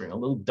docstring, a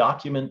little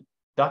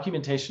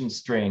documentation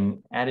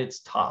string at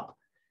its top.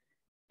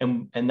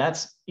 And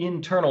that's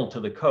internal to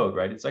the code,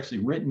 right? It's actually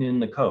written in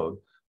the code,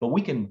 but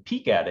we can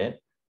peek at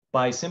it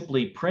by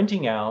simply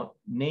printing out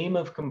name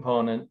of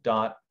component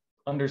dot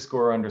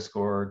underscore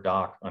underscore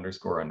doc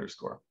underscore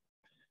underscore.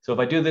 So if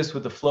I do this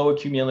with the flow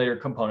accumulator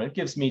component, it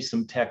gives me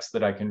some text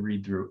that I can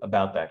read through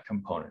about that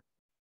component.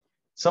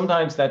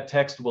 Sometimes that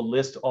text will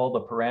list all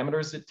the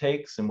parameters it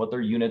takes and what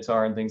their units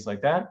are and things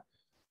like that.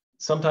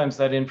 Sometimes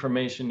that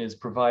information is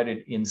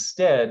provided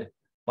instead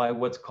by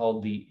what's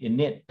called the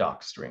init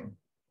docstring.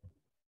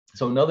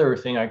 So another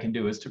thing I can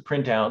do is to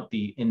print out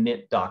the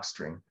init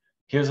docstring.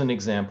 Here's an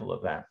example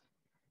of that.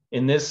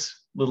 In this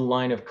little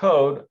line of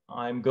code,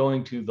 I'm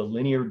going to the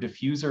linear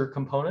diffuser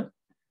component,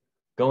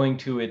 going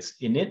to its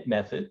init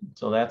method.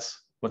 So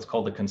that's what's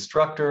called the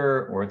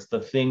constructor, or it's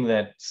the thing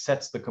that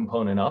sets the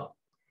component up.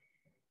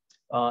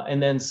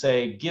 And then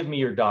say, give me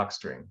your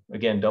docstring.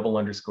 Again, double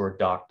underscore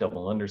doc,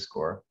 double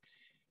underscore.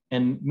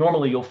 And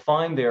normally you'll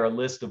find there a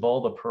list of all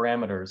the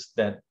parameters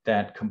that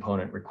that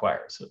component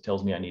requires. So it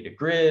tells me I need a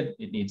grid,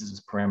 it needs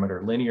this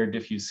parameter linear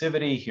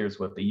diffusivity, here's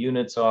what the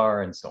units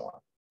are, and so on.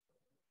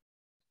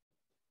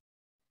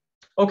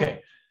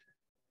 Okay,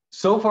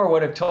 so far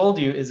what I've told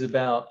you is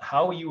about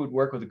how you would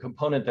work with a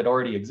component that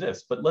already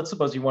exists, but let's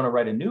suppose you want to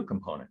write a new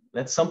component.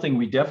 That's something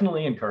we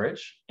definitely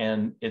encourage,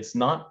 and it's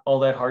not all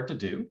that hard to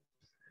do.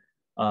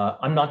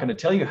 I'm not going to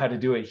tell you how to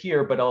do it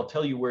here, but I'll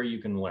tell you where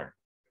you can learn.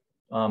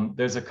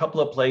 There's a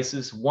couple of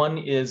places. One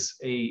is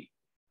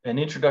an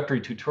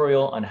introductory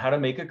tutorial on how to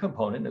make a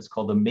component. It's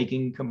called the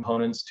Making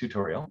Components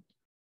tutorial.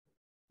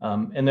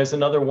 And there's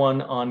another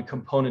one on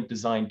component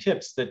design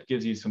tips that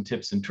gives you some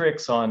tips and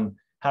tricks on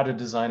how to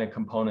design a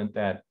component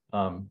that,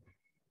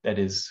 that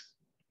is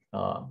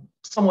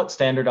somewhat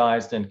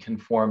standardized and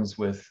conforms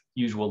with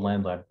usual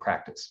Landlab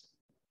practice.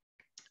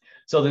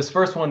 So this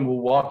first one will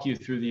walk you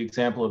through the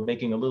example of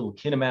making a little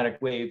kinematic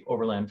wave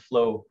overland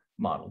flow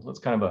model. So it's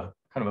kind of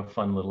a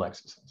fun little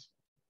exercise.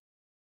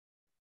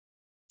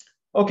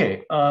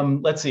 Okay,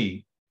 let's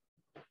see.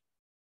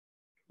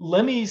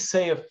 Let me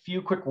say a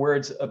few quick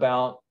words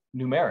about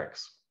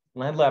numerics.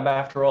 Landlab,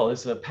 after all,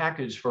 is a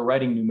package for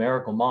writing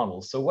numerical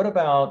models. So what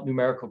about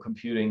numerical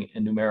computing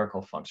and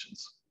numerical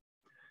functions?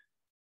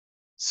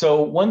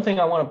 So one thing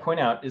I want to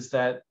point out is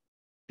that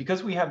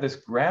because we have this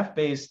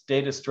graph-based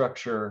data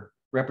structure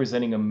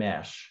representing a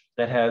mesh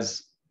that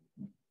has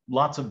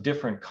lots of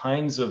different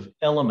kinds of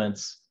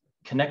elements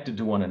connected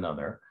to one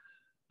another,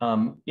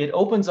 it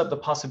opens up the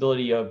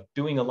possibility of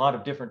doing a lot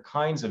of different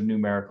kinds of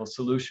numerical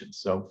solutions.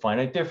 So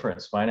finite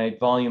difference, finite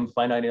volume,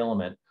 finite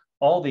element,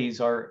 all these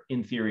are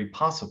in theory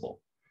possible.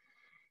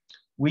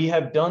 We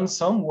have done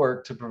some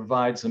work to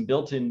provide some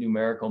built-in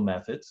numerical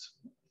methods,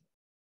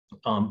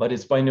 but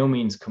it's by no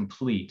means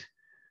complete.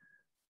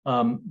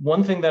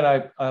 One thing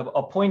that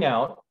I'll point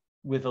out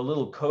with a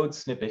little code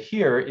snippet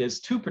here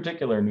is two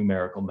particular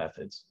numerical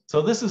methods.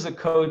 So this is a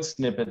code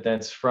snippet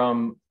that's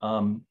from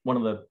one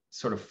of the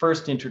sort of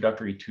first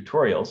introductory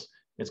tutorials.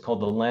 It's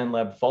called the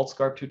Landlab fault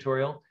scarp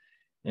tutorial.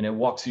 And it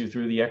walks you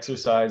through the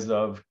exercise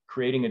of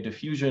creating a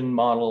diffusion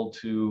model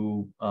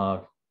to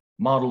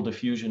model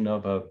diffusion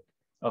of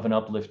an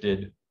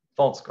uplifted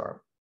fault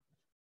scarp.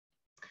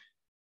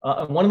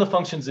 One of the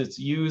functions that's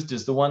used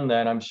is the one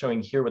that I'm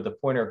showing here with the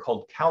pointer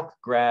called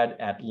calcgrad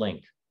at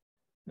link.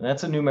 And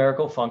that's a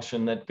numerical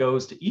function that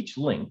goes to each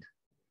link.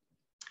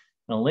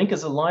 Now, a link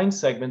is a line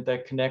segment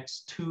that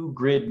connects two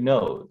grid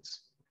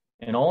nodes.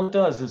 And all it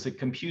does is it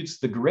computes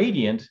the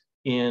gradient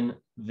in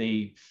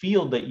the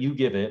field that you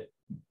give it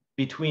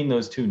between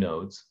those two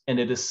nodes, and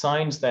it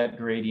assigns that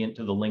gradient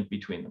to the link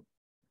between them.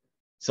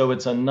 So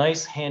it's a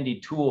nice handy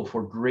tool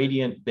for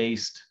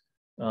gradient-based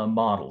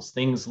models,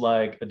 things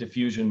like a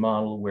diffusion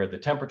model where the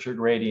temperature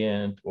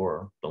gradient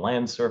or the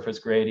land surface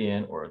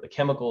gradient or the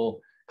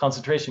chemical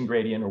concentration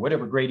gradient or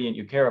whatever gradient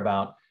you care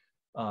about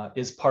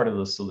is part of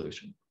the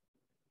solution.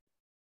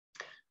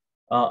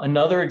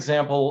 Another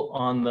example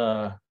on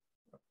the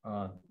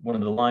one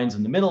of the lines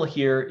in the middle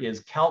here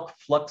is calc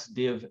flux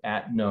div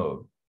at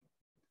node.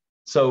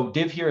 So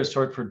div here is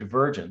short for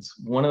divergence.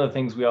 One of the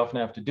things we often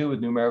have to do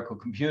with numerical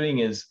computing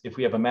is if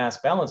we have a mass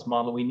balance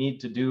model, we need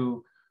to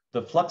do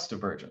the flux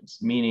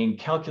divergence, meaning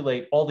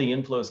calculate all the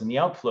inflows and the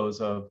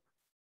outflows of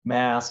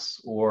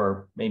mass,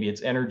 or maybe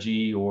it's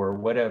energy or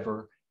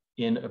whatever,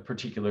 in a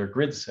particular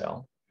grid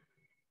cell.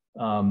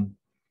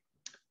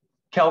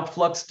 Calc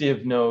flux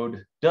div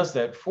node does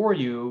that for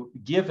you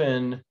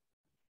given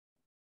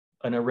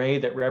an array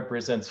that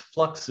represents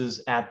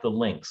fluxes at the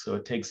link. So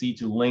it takes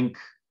each link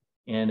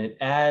and it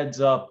adds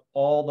up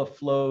all the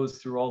flows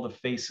through all the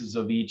faces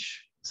of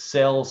each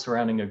cell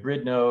surrounding a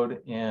grid node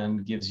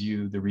and gives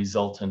you the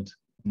resultant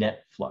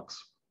net flux.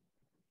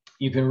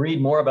 You can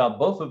read more about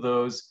both of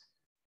those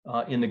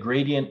in the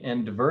gradient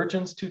and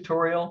divergence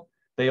tutorial.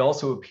 They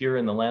also appear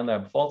in the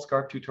Landlab fault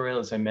scarp tutorial,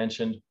 as I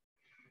mentioned.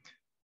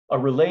 A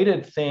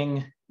related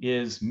thing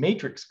is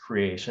matrix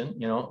creation.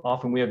 You know,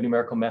 often we have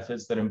numerical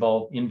methods that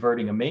involve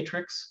inverting a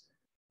matrix.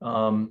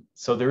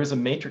 So there is a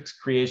matrix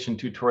creation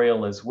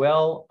tutorial as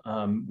well.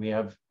 We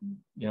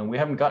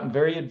haven't gotten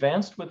very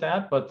advanced with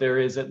that, but there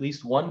is at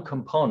least one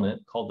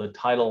component called the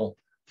tidal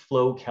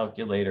flow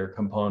calculator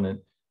component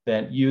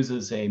that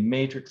uses a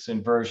matrix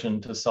inversion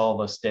to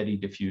solve a steady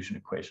diffusion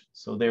equation.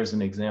 So there's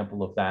an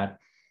example of that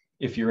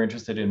if you're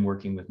interested in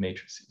working with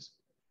matrices.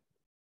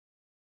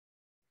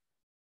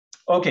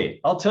 Okay,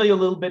 I'll tell you a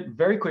little bit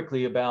very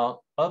quickly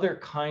about other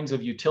kinds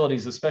of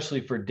utilities, especially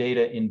for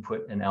data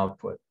input and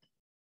output.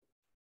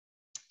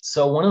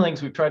 So one of the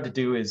things we've tried to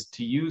do is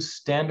to use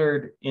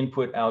standard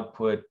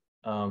input-output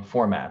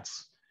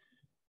formats.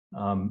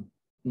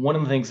 One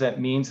of the things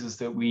that means is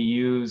that we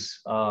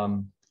use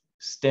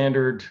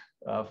standard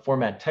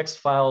format text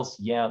files,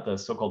 the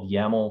so-called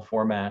YAML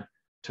format,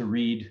 to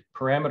read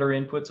parameter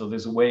input. So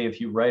there's a way,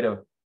 if you write a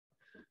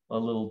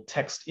little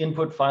text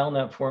input file in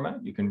that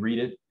format, you can read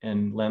it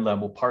and Landlab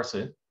will parse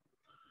it.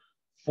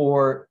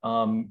 For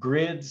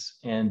grids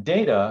and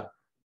data,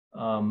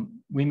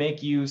 we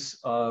make use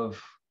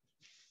of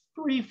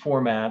 3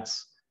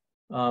 formats.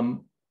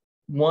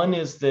 One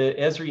is the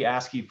Esri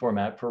ASCII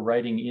format for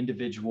writing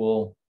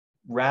individual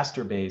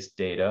raster-based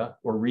data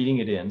or reading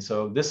it in.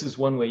 So this is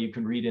one way you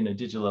can read in a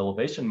digital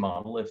elevation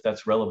model if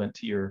that's relevant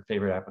to your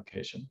favorite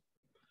application.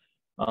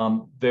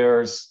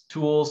 There's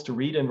tools to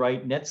read and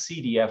write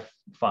netcdf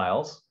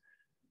files,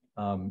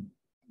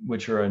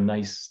 which are a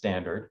nice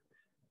standard.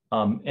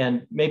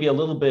 And maybe a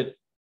little bit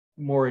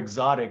more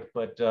exotic,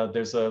 but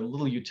there's a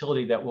little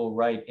utility that will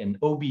write an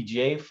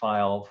OBJ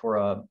file for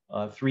a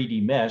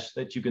 3D mesh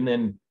that you can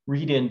then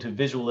read into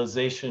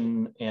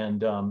visualization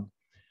and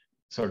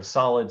sort of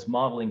solids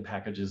modeling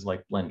packages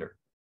like Blender.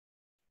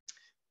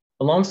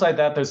 Alongside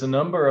that, there's a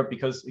number of,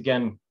 because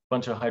again, a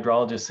bunch of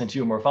hydrologists and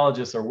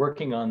geomorphologists are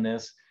working on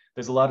this,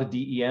 there's a lot of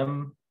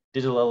DEM,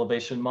 digital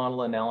elevation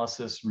model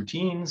analysis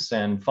routines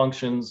and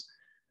functions.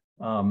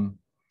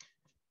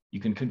 You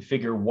can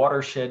configure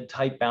watershed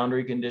type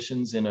boundary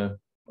conditions in a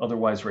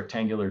otherwise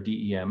rectangular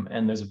DEM,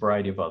 and there's a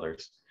variety of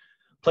others.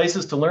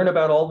 Places to learn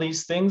about all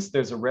these things,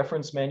 there's a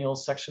reference manual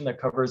section that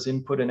covers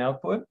input and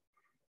output.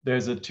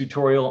 There's a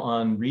tutorial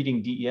on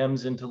reading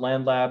DEMs into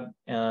Landlab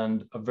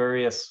and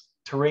various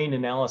terrain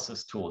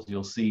analysis tools.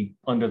 You'll see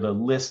under the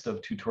list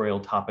of tutorial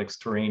topics,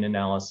 terrain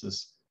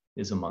analysis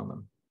is among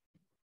them.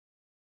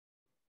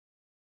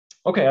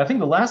 Okay, I think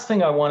the last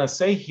thing I want to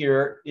say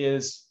here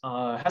is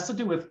has to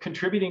do with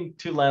contributing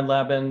to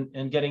Landlab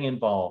and getting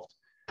involved.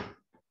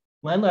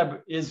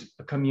 Landlab is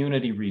a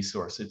community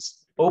resource.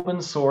 It's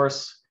open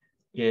source.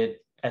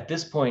 It, at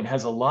this point,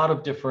 has a lot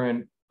of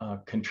different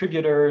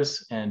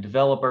contributors and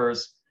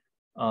developers.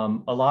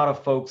 A lot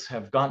of folks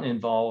have gotten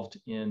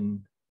involved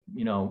in,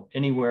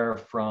 anywhere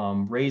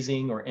from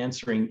raising or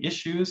answering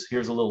issues.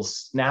 Here's a little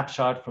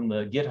snapshot from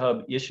the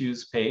GitHub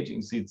issues page. You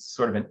can see it's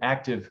sort of an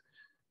active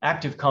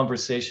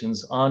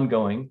conversations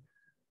ongoing.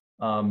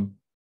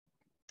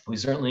 We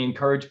certainly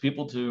encourage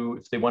people to,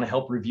 if they want to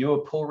help review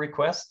a pull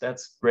request,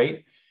 that's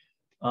great.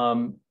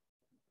 And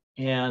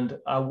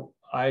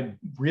I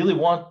really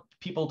want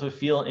people to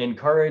feel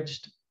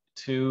encouraged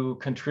to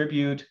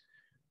contribute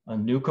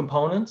new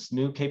components,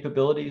 new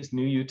capabilities,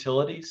 new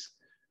utilities,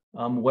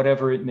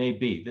 whatever it may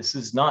be. This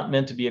is not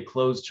meant to be a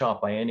closed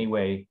shop by any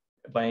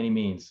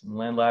means.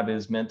 Landlab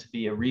is meant to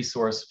be a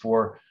resource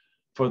for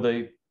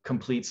the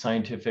complete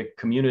scientific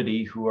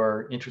community who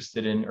are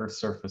interested in Earth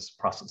surface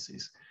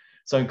processes.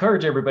 So I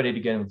encourage everybody to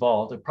get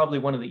involved. And probably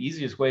one of the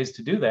easiest ways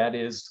to do that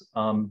is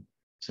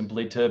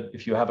simply to,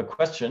 if you have a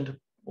question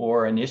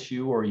or an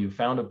issue, or you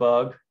found a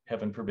bug,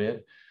 heaven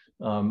forbid,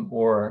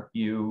 or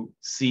you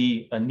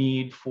see a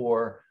need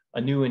for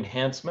a new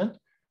enhancement,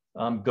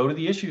 go to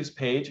the issues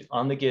page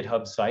on the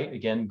GitHub site,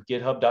 again,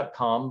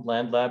 github.com,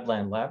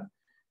 landlab,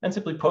 and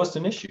simply post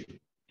an issue.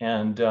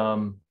 And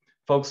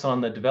folks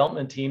on the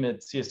development team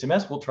at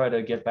CSTMS will try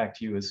to get back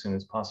to you as soon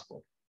as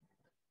possible.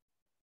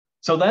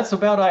 So that's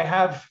about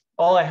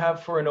all I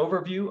have for an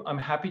overview. I'm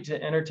happy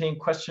to entertain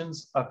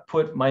questions. I've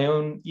put my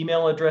own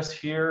email address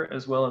here,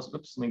 as well as,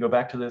 oops, let me go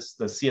back to this,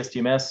 the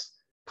CSTMS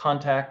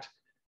contact,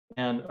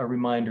 and a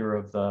reminder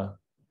of the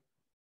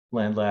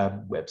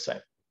Landlab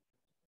website.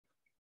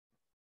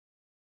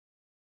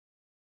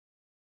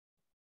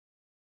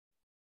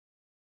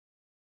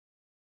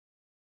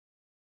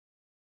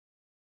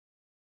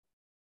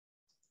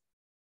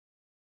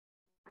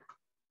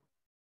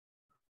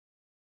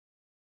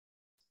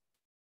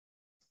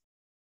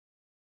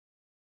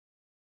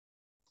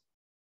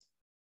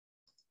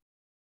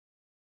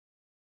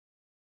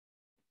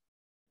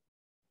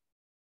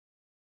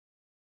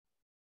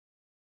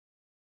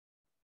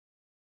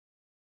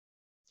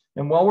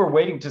 And while we're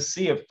waiting to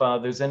see if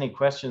there's any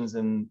questions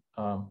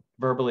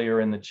verbally or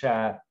in the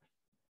chat,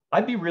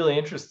 I'd be really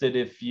interested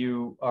if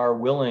you are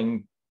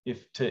willing,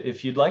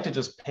 if you'd like to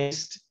just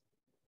paste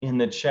in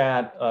the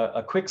chat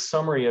a quick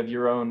summary of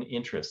your own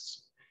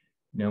interests.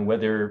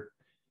 Whether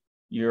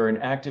you're an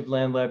active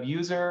Landlab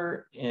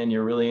user and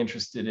you're really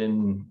interested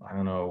in, I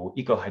don't know,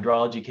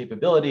 eco-hydrology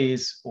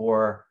capabilities,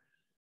 or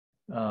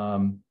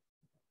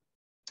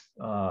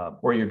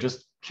you're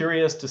just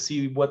curious to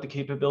see what the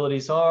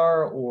capabilities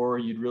are, or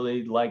you'd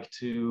really like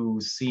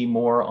to see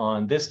more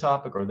on this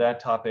topic or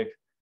that topic,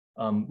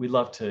 we'd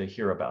love to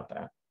hear about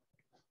that.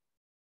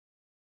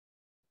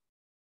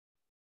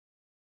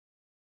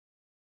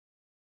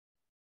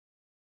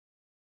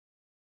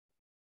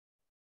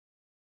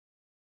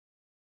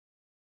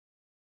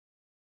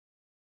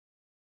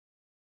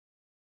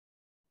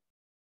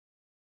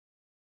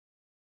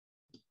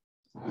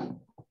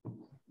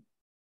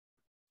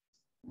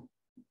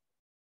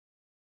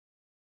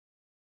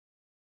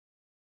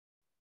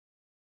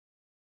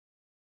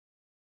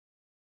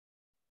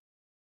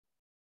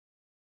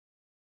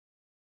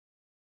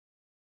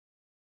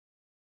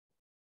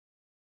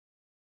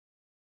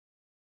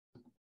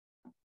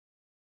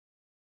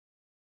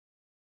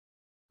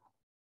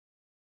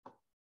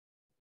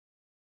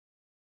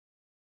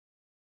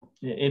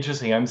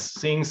 Interesting. I'm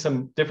seeing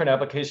some different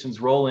applications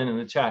roll in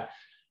the chat.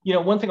 You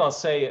know, one thing I'll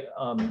say,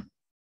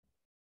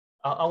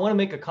 I want to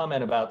make a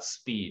comment about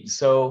speed.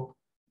 So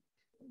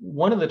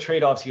one of the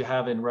trade-offs you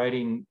have in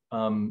writing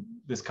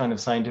this kind of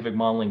scientific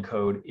modeling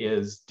code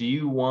is, do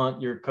you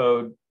want your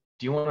code,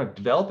 do you want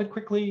to develop it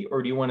quickly,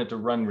 or do you want it to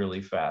run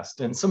really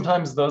fast? And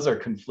sometimes those are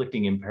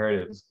conflicting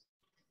imperatives.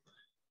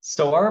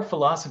 So our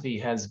philosophy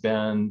has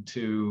been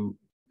to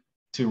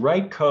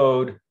write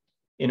code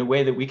in a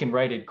way that we can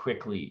write it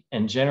quickly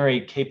and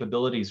generate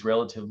capabilities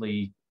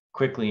relatively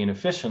quickly and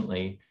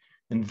efficiently.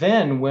 And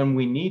then when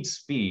we need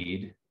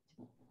speed,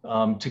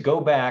 to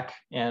go back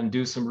and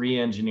do some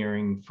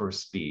re-engineering for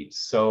speed.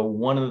 So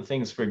one of the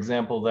things, for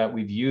example, that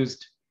we've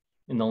used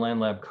in the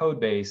Landlab code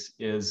base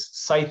is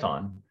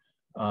Cython.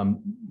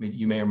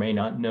 You may or may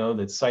not know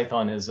that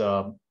Cython is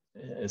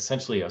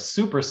essentially a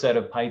superset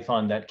of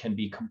Python that can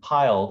be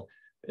compiled,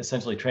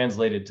 essentially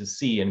translated to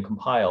C and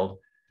compiled.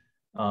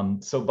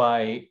 So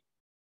by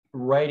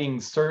writing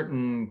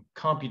certain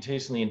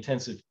computationally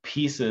intensive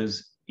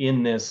pieces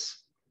in this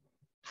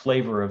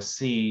flavor of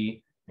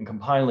C and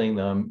compiling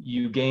them,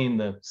 you gain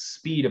the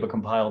speed of a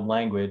compiled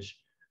language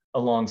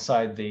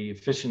alongside the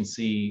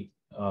efficiency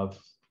of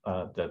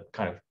the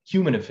kind of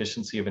human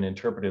efficiency of an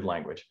interpreted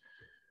language.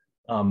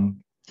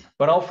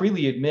 But I'll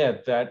freely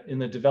admit that in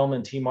the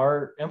development team,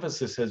 our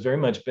emphasis has very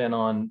much been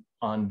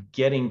on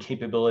getting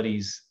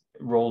capabilities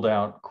rolled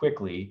out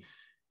quickly.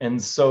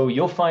 And so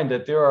you'll find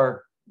that there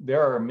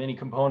are many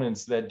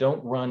components that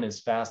don't run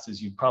as fast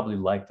as you'd probably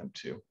like them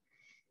to.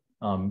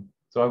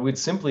 So I would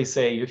simply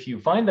say, if you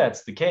find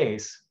that's the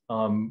case,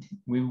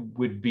 we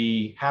would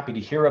be happy to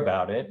hear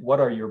about it.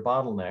 What are your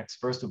bottlenecks,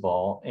 first of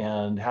all,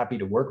 and happy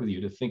to work with you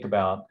to think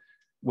about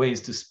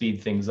ways to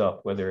speed things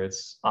up, whether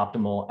it's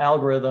optimal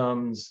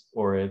algorithms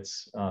or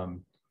it's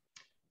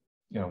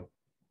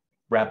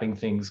wrapping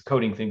things,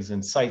 coding things in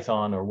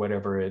Cython or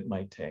whatever it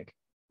might take.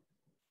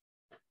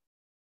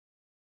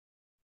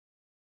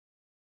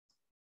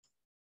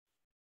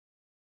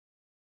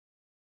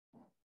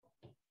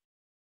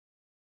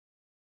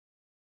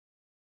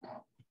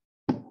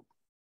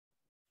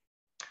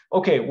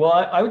 Okay, well,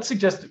 I would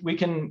suggest we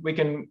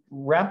can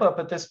wrap up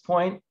at this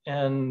point,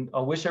 and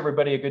I'll wish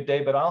everybody a good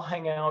day, but I'll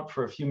hang out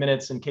for a few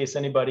minutes in case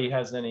anybody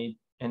has any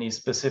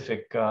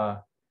specific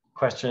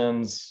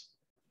questions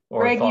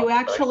or Greg, thoughts. you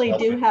actually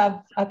do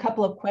have a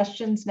couple of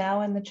questions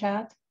now in the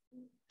chat.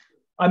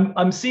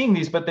 I'm seeing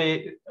these, but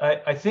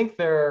I think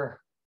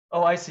they're,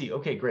 oh, I see.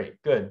 Okay,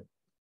 great, good.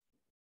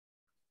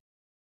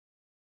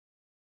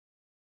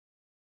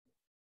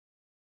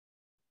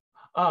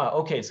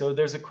 Okay, so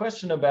there's a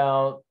question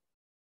about,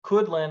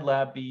 could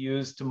Landlab be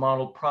used to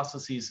model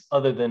processes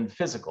other than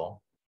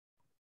physical?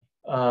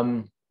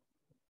 Well,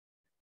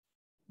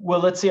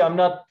 let's see. I'm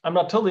not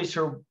totally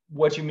sure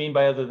what you mean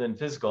by other than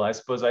physical. I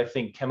suppose I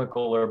think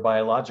chemical or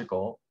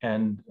biological.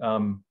 And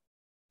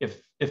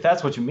if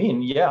that's what you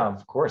mean, yeah,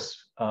 of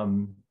course.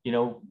 Although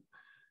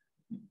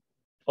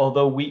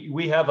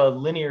we have a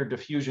linear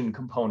diffusion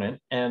component,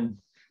 and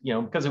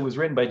because it was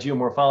written by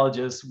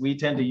geomorphologists, we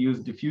tend to use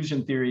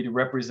diffusion theory to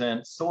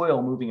represent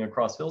soil moving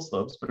across hill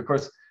slopes. But of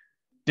course,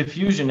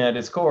 diffusion at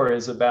its core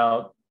is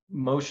about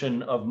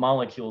motion of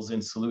molecules in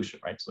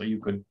solution, right? So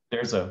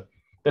there's a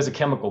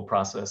chemical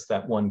process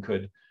that one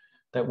could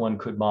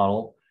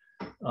model.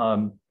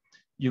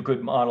 You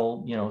could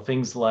model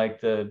things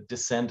like the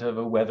descent of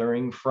a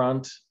weathering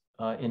front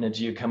in a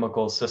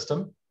geochemical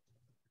system.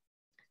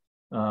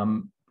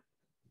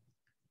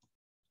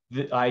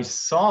 I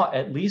saw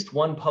at least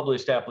one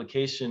published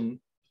application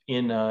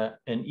in an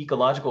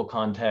ecological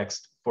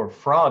context for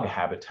frog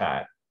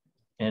habitat.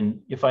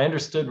 And if I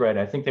understood right,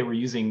 I think they were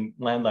using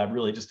Landlab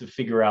really just to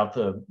figure out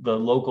the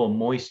local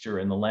moisture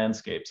in the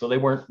landscape. So they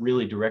weren't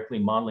really directly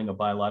modeling a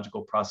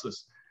biological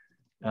process,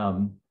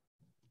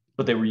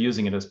 but they were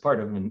using it as part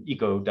of an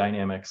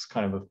ecodynamics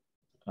kind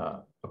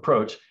of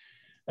approach.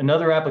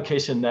 Another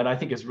application that I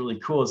think is really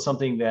cool is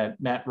something that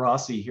Matt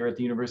Rossi here at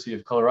the University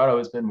of Colorado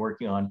has been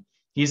working on.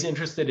 He's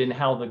interested in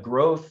how the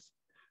growth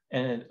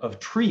of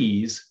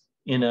trees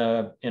in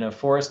a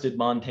forested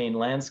montane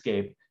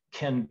landscape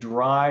can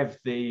drive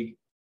the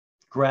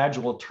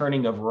gradual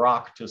turning of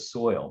rock to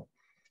soil.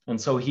 And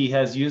so he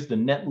has used the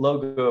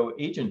NetLogo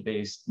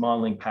agent-based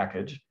modeling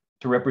package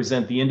to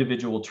represent the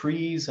individual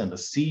trees and the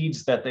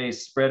seeds that they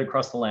spread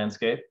across the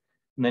landscape.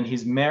 And then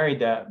he's married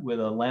that with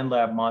a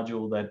Landlab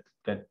module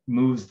that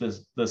moves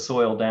the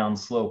soil down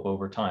slope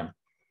over time.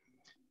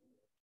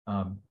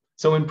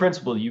 So in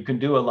principle, you can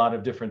do a lot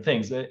of different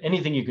things.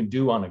 Anything you can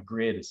do on a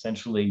grid,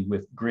 essentially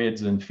with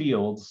grids and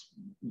fields,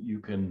 you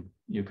can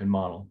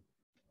model.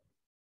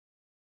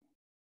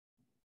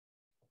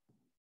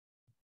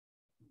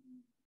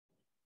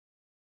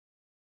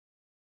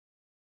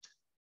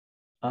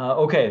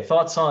 Okay,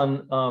 thoughts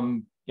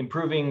on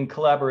improving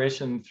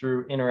collaboration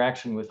through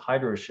interaction with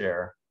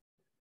HydroShare.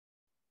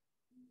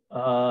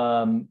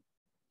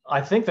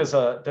 I think there's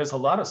a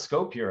lot of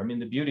scope here. I mean,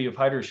 the beauty of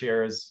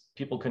HydroShare is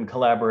people can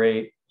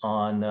collaborate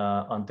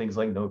on things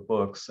like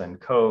notebooks and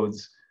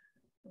codes.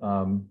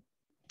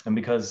 And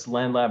because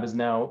Landlab is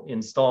now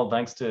installed,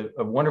 thanks to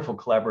a wonderful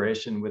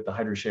collaboration with the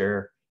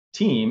HydroShare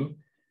team,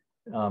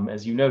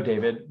 as you know,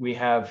 David, we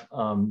have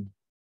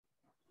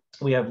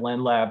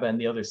Landlab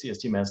and the other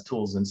CSTMS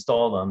tools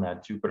installed on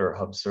that Jupyter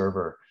Hub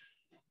server.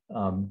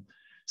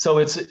 So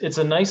it's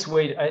a nice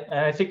way.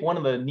 I think one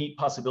of the neat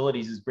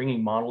possibilities is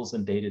bringing models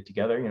and data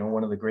together. You know,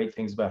 one of the great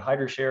things about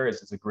HydroShare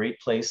is it's a great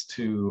place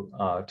to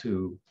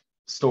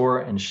store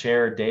and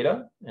share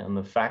data, and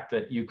the fact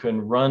that you can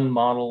run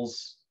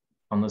models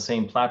on the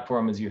same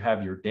platform as you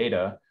have your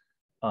data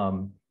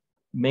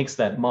makes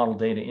that model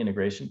data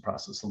integration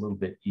process a little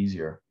bit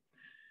easier.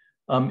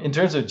 In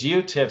terms of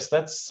geotiffs,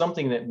 that's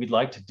something that we'd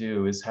like to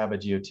do, is have a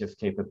geotiff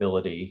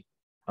capability.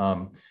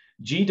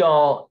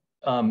 GDAL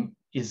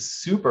is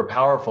super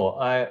powerful.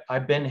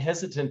 I've been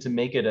hesitant to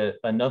make it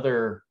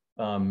another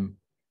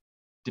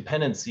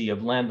dependency of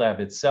Landlab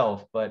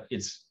itself, but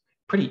it's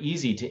pretty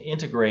easy to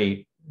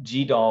integrate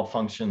GDAL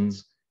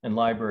functions and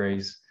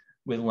libraries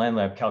with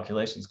Landlab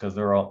calculations because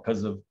they're all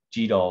because of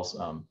GDAL's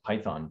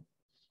Python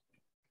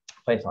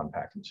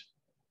package.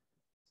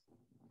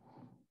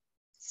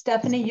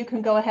 Stephanie, you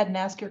can go ahead and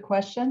ask your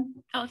question.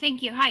 Oh,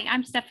 thank you. Hi,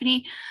 I'm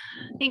Stephanie.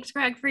 Thanks,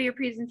 Greg, for your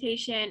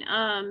presentation.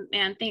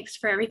 And thanks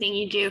for everything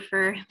you do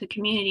for the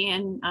community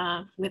and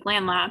with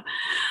Landlab.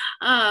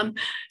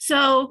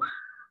 So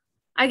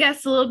I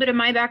guess a little bit of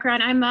my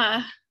background, I'm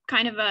a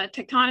kind of a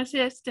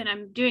tectonicist, and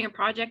I'm doing a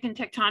project in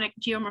tectonic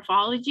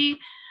geomorphology.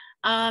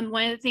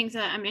 One of the things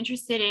that I'm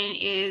interested in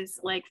is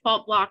like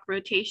fault block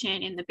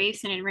rotation in the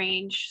basin and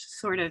range,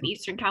 sort of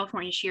Eastern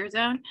California shear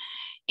zone.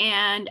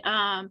 And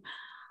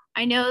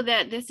I know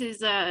that this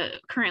is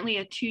currently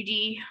a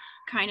 2D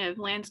kind of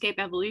landscape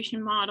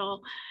evolution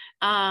model.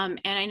 And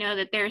I know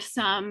that there's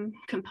some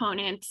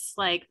components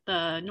like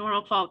the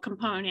normal fault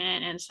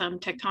component and some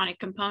tectonic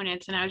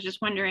components. And I was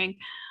just wondering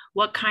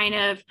what kind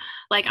of,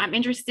 like, I'm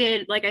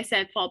interested, like I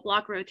said, fault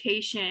block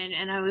rotation.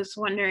 And I was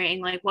wondering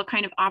like what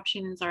kind of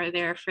options are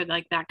there for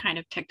like that kind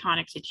of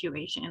tectonic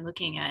situation and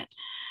looking at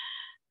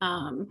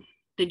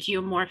the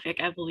geomorphic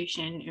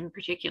evolution in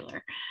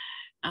particular.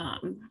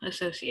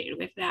 Associated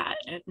with that.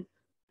 And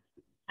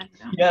I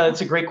don't know. Yeah,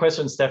 it's a great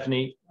question,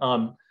 Stephanie.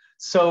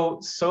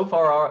 So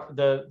far,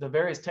 the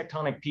various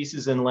tectonic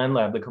pieces in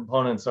Landlab, the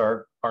components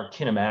are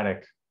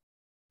kinematic,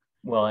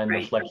 well, and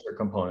Right. the flexor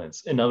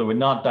components. In other words,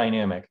 not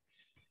dynamic.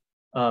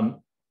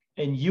 And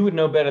you would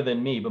know better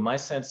than me, but my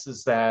sense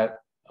is that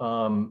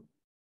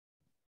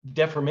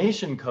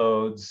deformation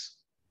codes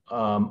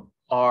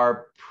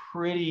are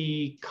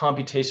pretty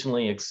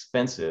computationally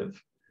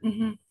expensive.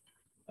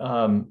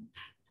 Mm-hmm.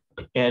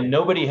 And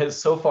nobody has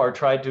so far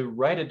tried to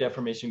write a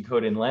deformation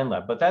code in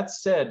Landlab. But that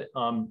said,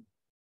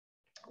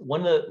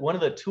 one of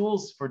the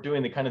tools for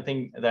doing the kind of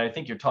thing that I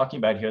think you're talking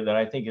about here that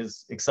I think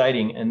is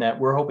exciting and that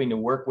we're hoping to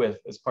work with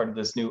as part of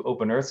this new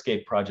Open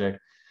Earthscape project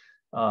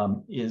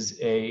is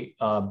a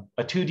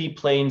 2D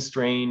plane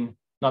strain,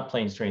 not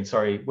plane strain,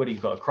 sorry, what do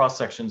you call it? A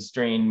cross-section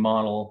strain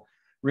model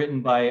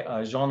written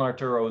by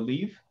Jean-Arthur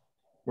Olive,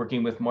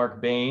 working with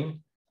Mark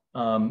Bain,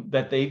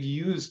 that they've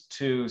used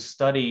to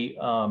study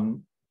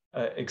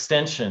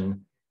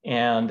extension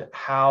and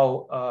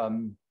how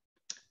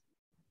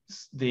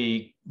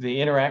the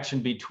interaction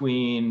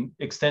between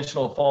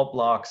extensional fault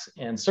blocks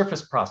and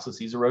surface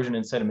processes, erosion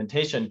and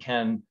sedimentation,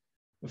 can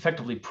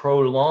effectively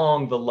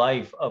prolong the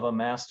life of a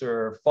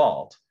master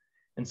fault.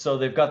 And so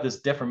they've got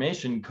this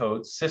deformation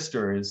code,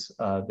 SISTER is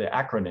the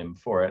acronym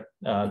for it,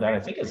 that I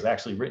think is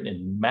actually written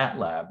in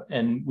MATLAB.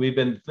 And we've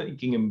been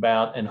thinking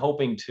about and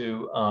hoping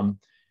to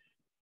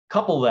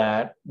couple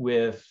that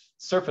with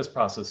surface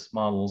process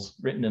models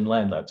written in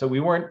Landlab. So we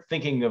weren't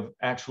thinking of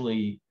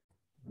actually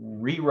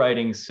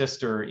rewriting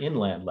SISTER in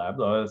Landlab,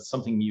 though that's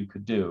something you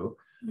could do,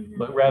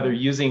 but rather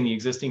using the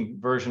existing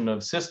version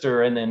of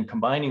SISTER and then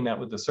combining that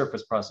with the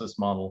surface process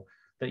model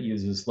that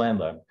uses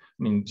Landlab. I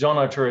mean,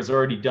 Jean-Arthur has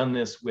already done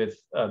this with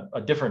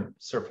a different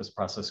surface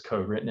process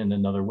code written in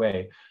another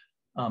way.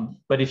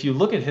 But if you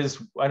look at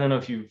his, I don't know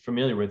if you're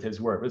familiar with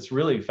his work, it's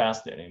really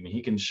fascinating. I mean,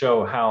 he can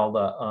show how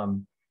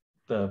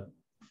the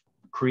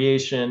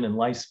creation and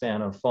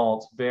lifespan of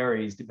faults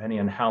varies depending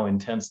on how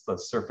intense the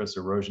surface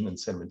erosion and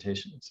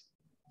sedimentation is.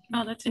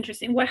 Oh, that's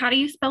interesting. How do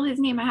you spell his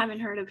name? I haven't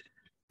heard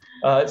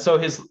of. So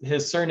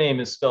his surname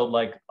is spelled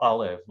like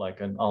olive,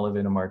 like an olive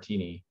in a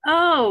martini.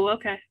 Oh,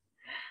 okay.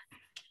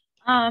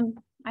 I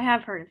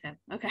have heard of him.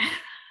 Okay.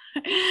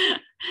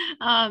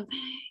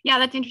 Yeah,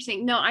 that's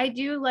interesting. No, I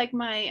do like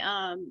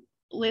my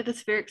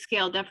lithospheric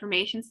scale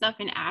deformation stuff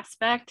in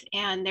Aspect,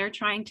 and they're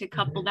trying to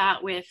couple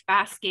that with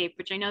Fastscape,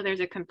 which I know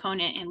there's a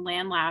component in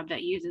Landlab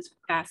that uses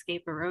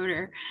Fastscape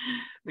eroder,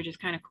 which is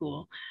kind of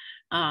cool.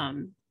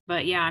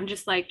 But yeah, I'm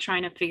just like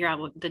trying to figure out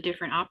what the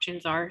different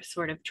options are,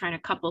 sort of trying to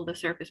couple the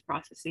surface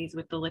processes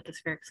with the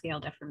lithospheric scale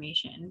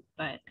deformation.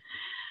 But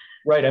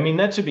Right. I mean,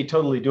 that should be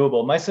totally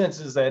doable. My sense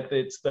is that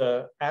it's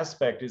the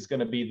aspect is going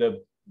to be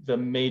the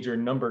major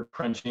number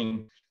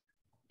crunching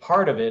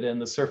part of it,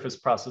 and the surface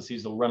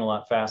processes will run a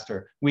lot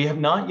faster. We have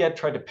not yet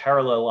tried to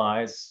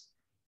parallelize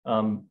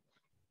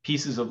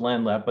pieces of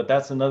Landlab, but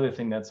that's another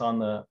thing that's on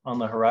the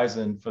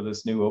horizon for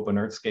this new Open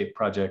Earthscape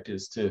project,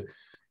 is to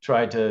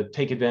try to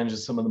take advantage of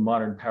some of the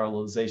modern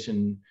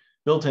parallelization,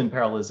 built-in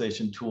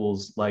parallelization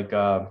tools like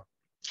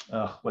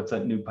what's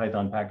that new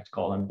Python package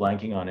called? I'm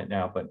blanking on it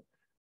now, but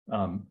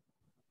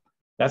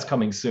that's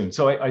coming soon.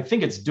 So I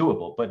think it's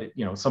doable, but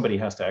you know, somebody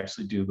has to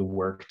actually do the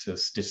work to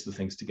stitch the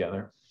things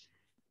together.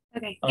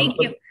 Okay, thank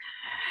you.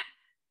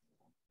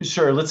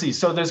 Sure, let's see.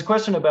 So there's a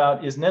question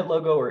about, is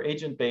NetLogo or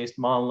agent-based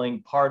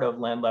modeling part of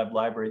Landlab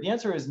library? The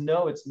answer is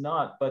no, it's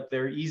not, but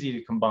they're easy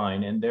to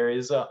combine. And there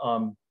is a,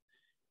 oh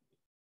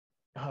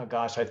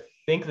gosh, I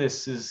think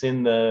this is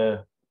in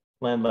the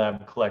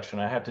Landlab collection.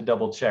 I have to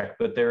double check,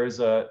 but there is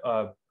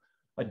a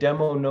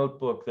demo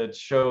notebook that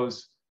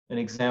shows an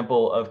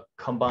example of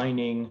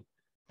combining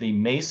the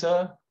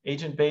Mesa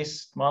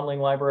agent-based modeling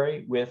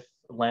library with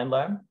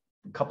Landlab.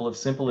 A couple of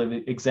simple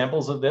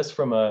examples of this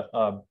from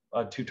a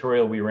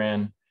tutorial we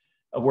ran,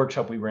 a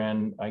workshop we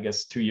ran, I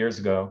guess, 2 years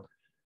ago.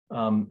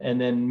 And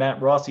then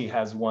Matt Rossi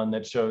has one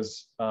that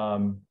shows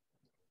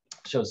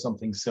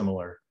something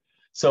similar.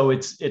 So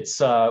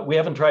we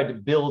haven't tried to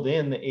build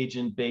in the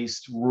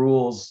agent-based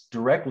rules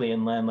directly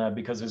in Landlab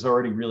because there's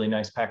already really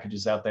nice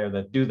packages out there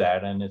that do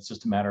that, and it's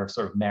just a matter of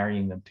sort of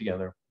marrying them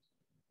together.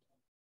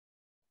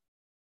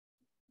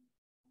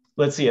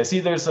 Let's see, I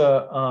see there's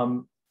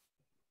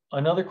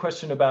another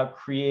question about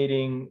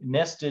creating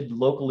nested,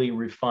 locally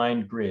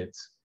refined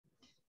grids.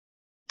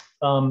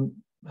 So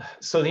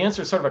the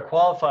answer is sort of a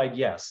qualified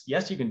yes.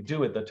 Yes, you can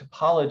do it. The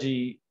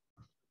topology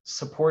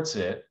supports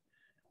it,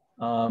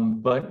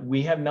 but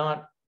we have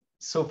not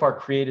so far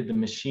created the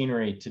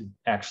machinery to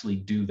actually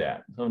do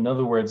that. So in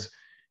other words,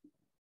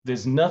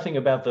 there's nothing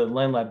about the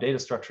Landlab data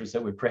structures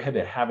that would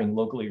prohibit having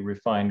locally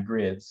refined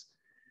grids.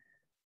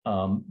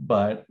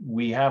 But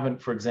we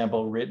haven't, for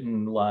example,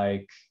 written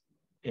like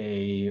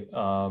a,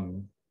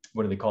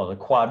 what do they call it? A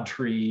quad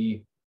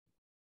tree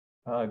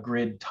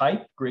grid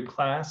type, grid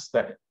class,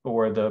 that,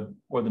 or the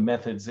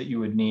methods that you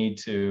would need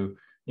to,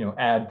 you know,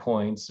 add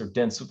points or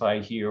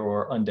densify here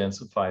or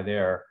undensify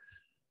there.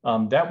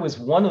 That was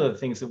one of the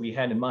things that we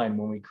had in mind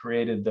when we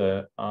created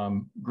the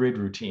grid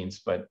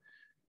routines, but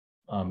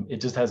it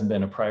just hasn't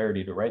been a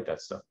priority to write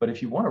that stuff. But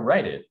if you want to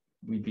write it,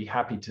 we'd be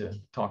happy to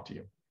talk to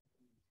you.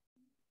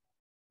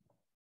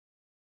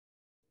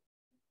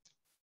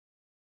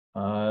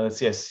 Let's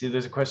see, I see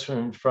there's a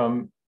question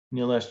from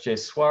Nilesh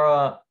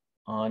Jaiswara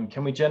on,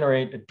 can we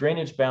generate a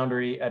drainage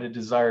boundary at a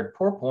desired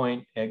pour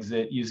point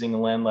exit using a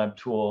Landlab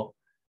tool?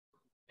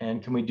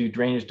 And can we do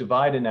drainage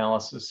divide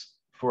analysis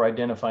for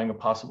identifying a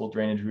possible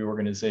drainage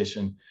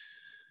reorganization?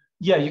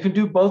 Yeah, you can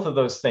do both of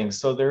those things.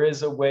 So there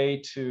is a way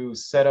to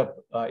set up,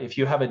 if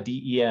you have a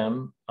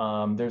DEM,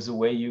 there's a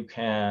way you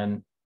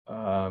can,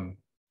 there's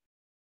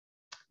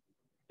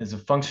a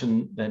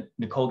function that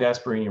Nicole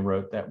Gasparini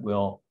wrote that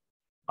will,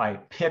 I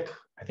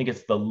think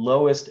it's the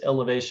lowest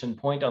elevation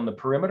point on the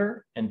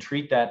perimeter and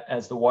treat that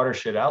as the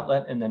watershed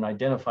outlet, and then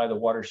identify the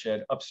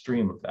watershed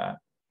upstream of that.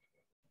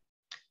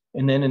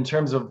 And then in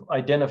terms of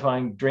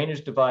identifying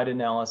drainage divide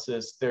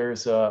analysis, there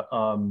is a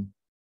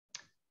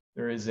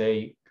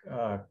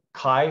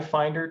chi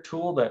finder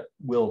tool that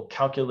will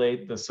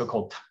calculate the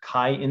so-called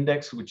chi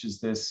index, which is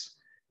this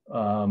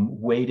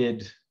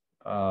weighted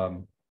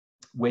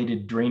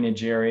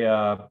drainage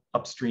area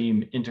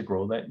upstream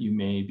integral that you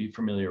may be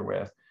familiar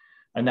with.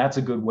 And that's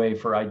a good way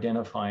for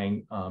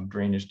identifying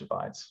drainage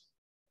divides.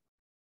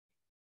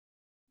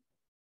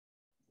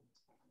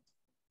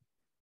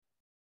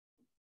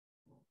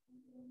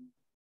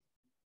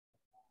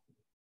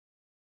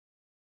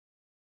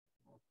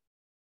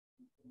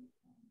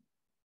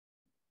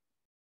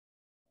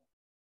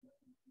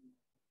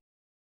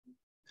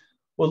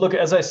 Well, look,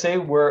 as I say,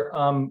 we're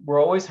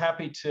always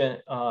happy to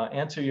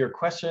answer your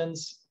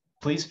questions.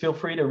 Please feel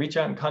free to reach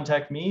out and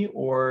contact me,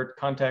 or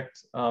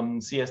contact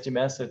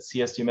CSDMS at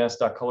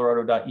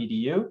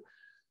csdms.colorado.edu.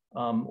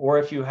 Or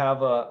if you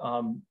have a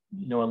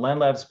a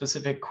Landlab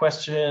specific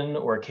question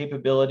or a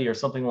capability or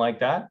something like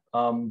that,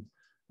 I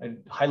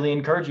highly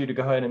encourage you to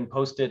go ahead and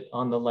post it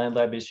on the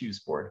Landlab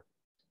issues board.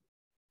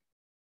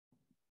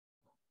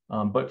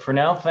 But for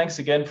now, thanks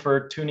again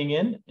for tuning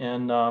in,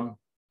 and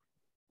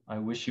I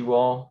wish you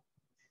all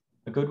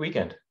a good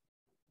weekend.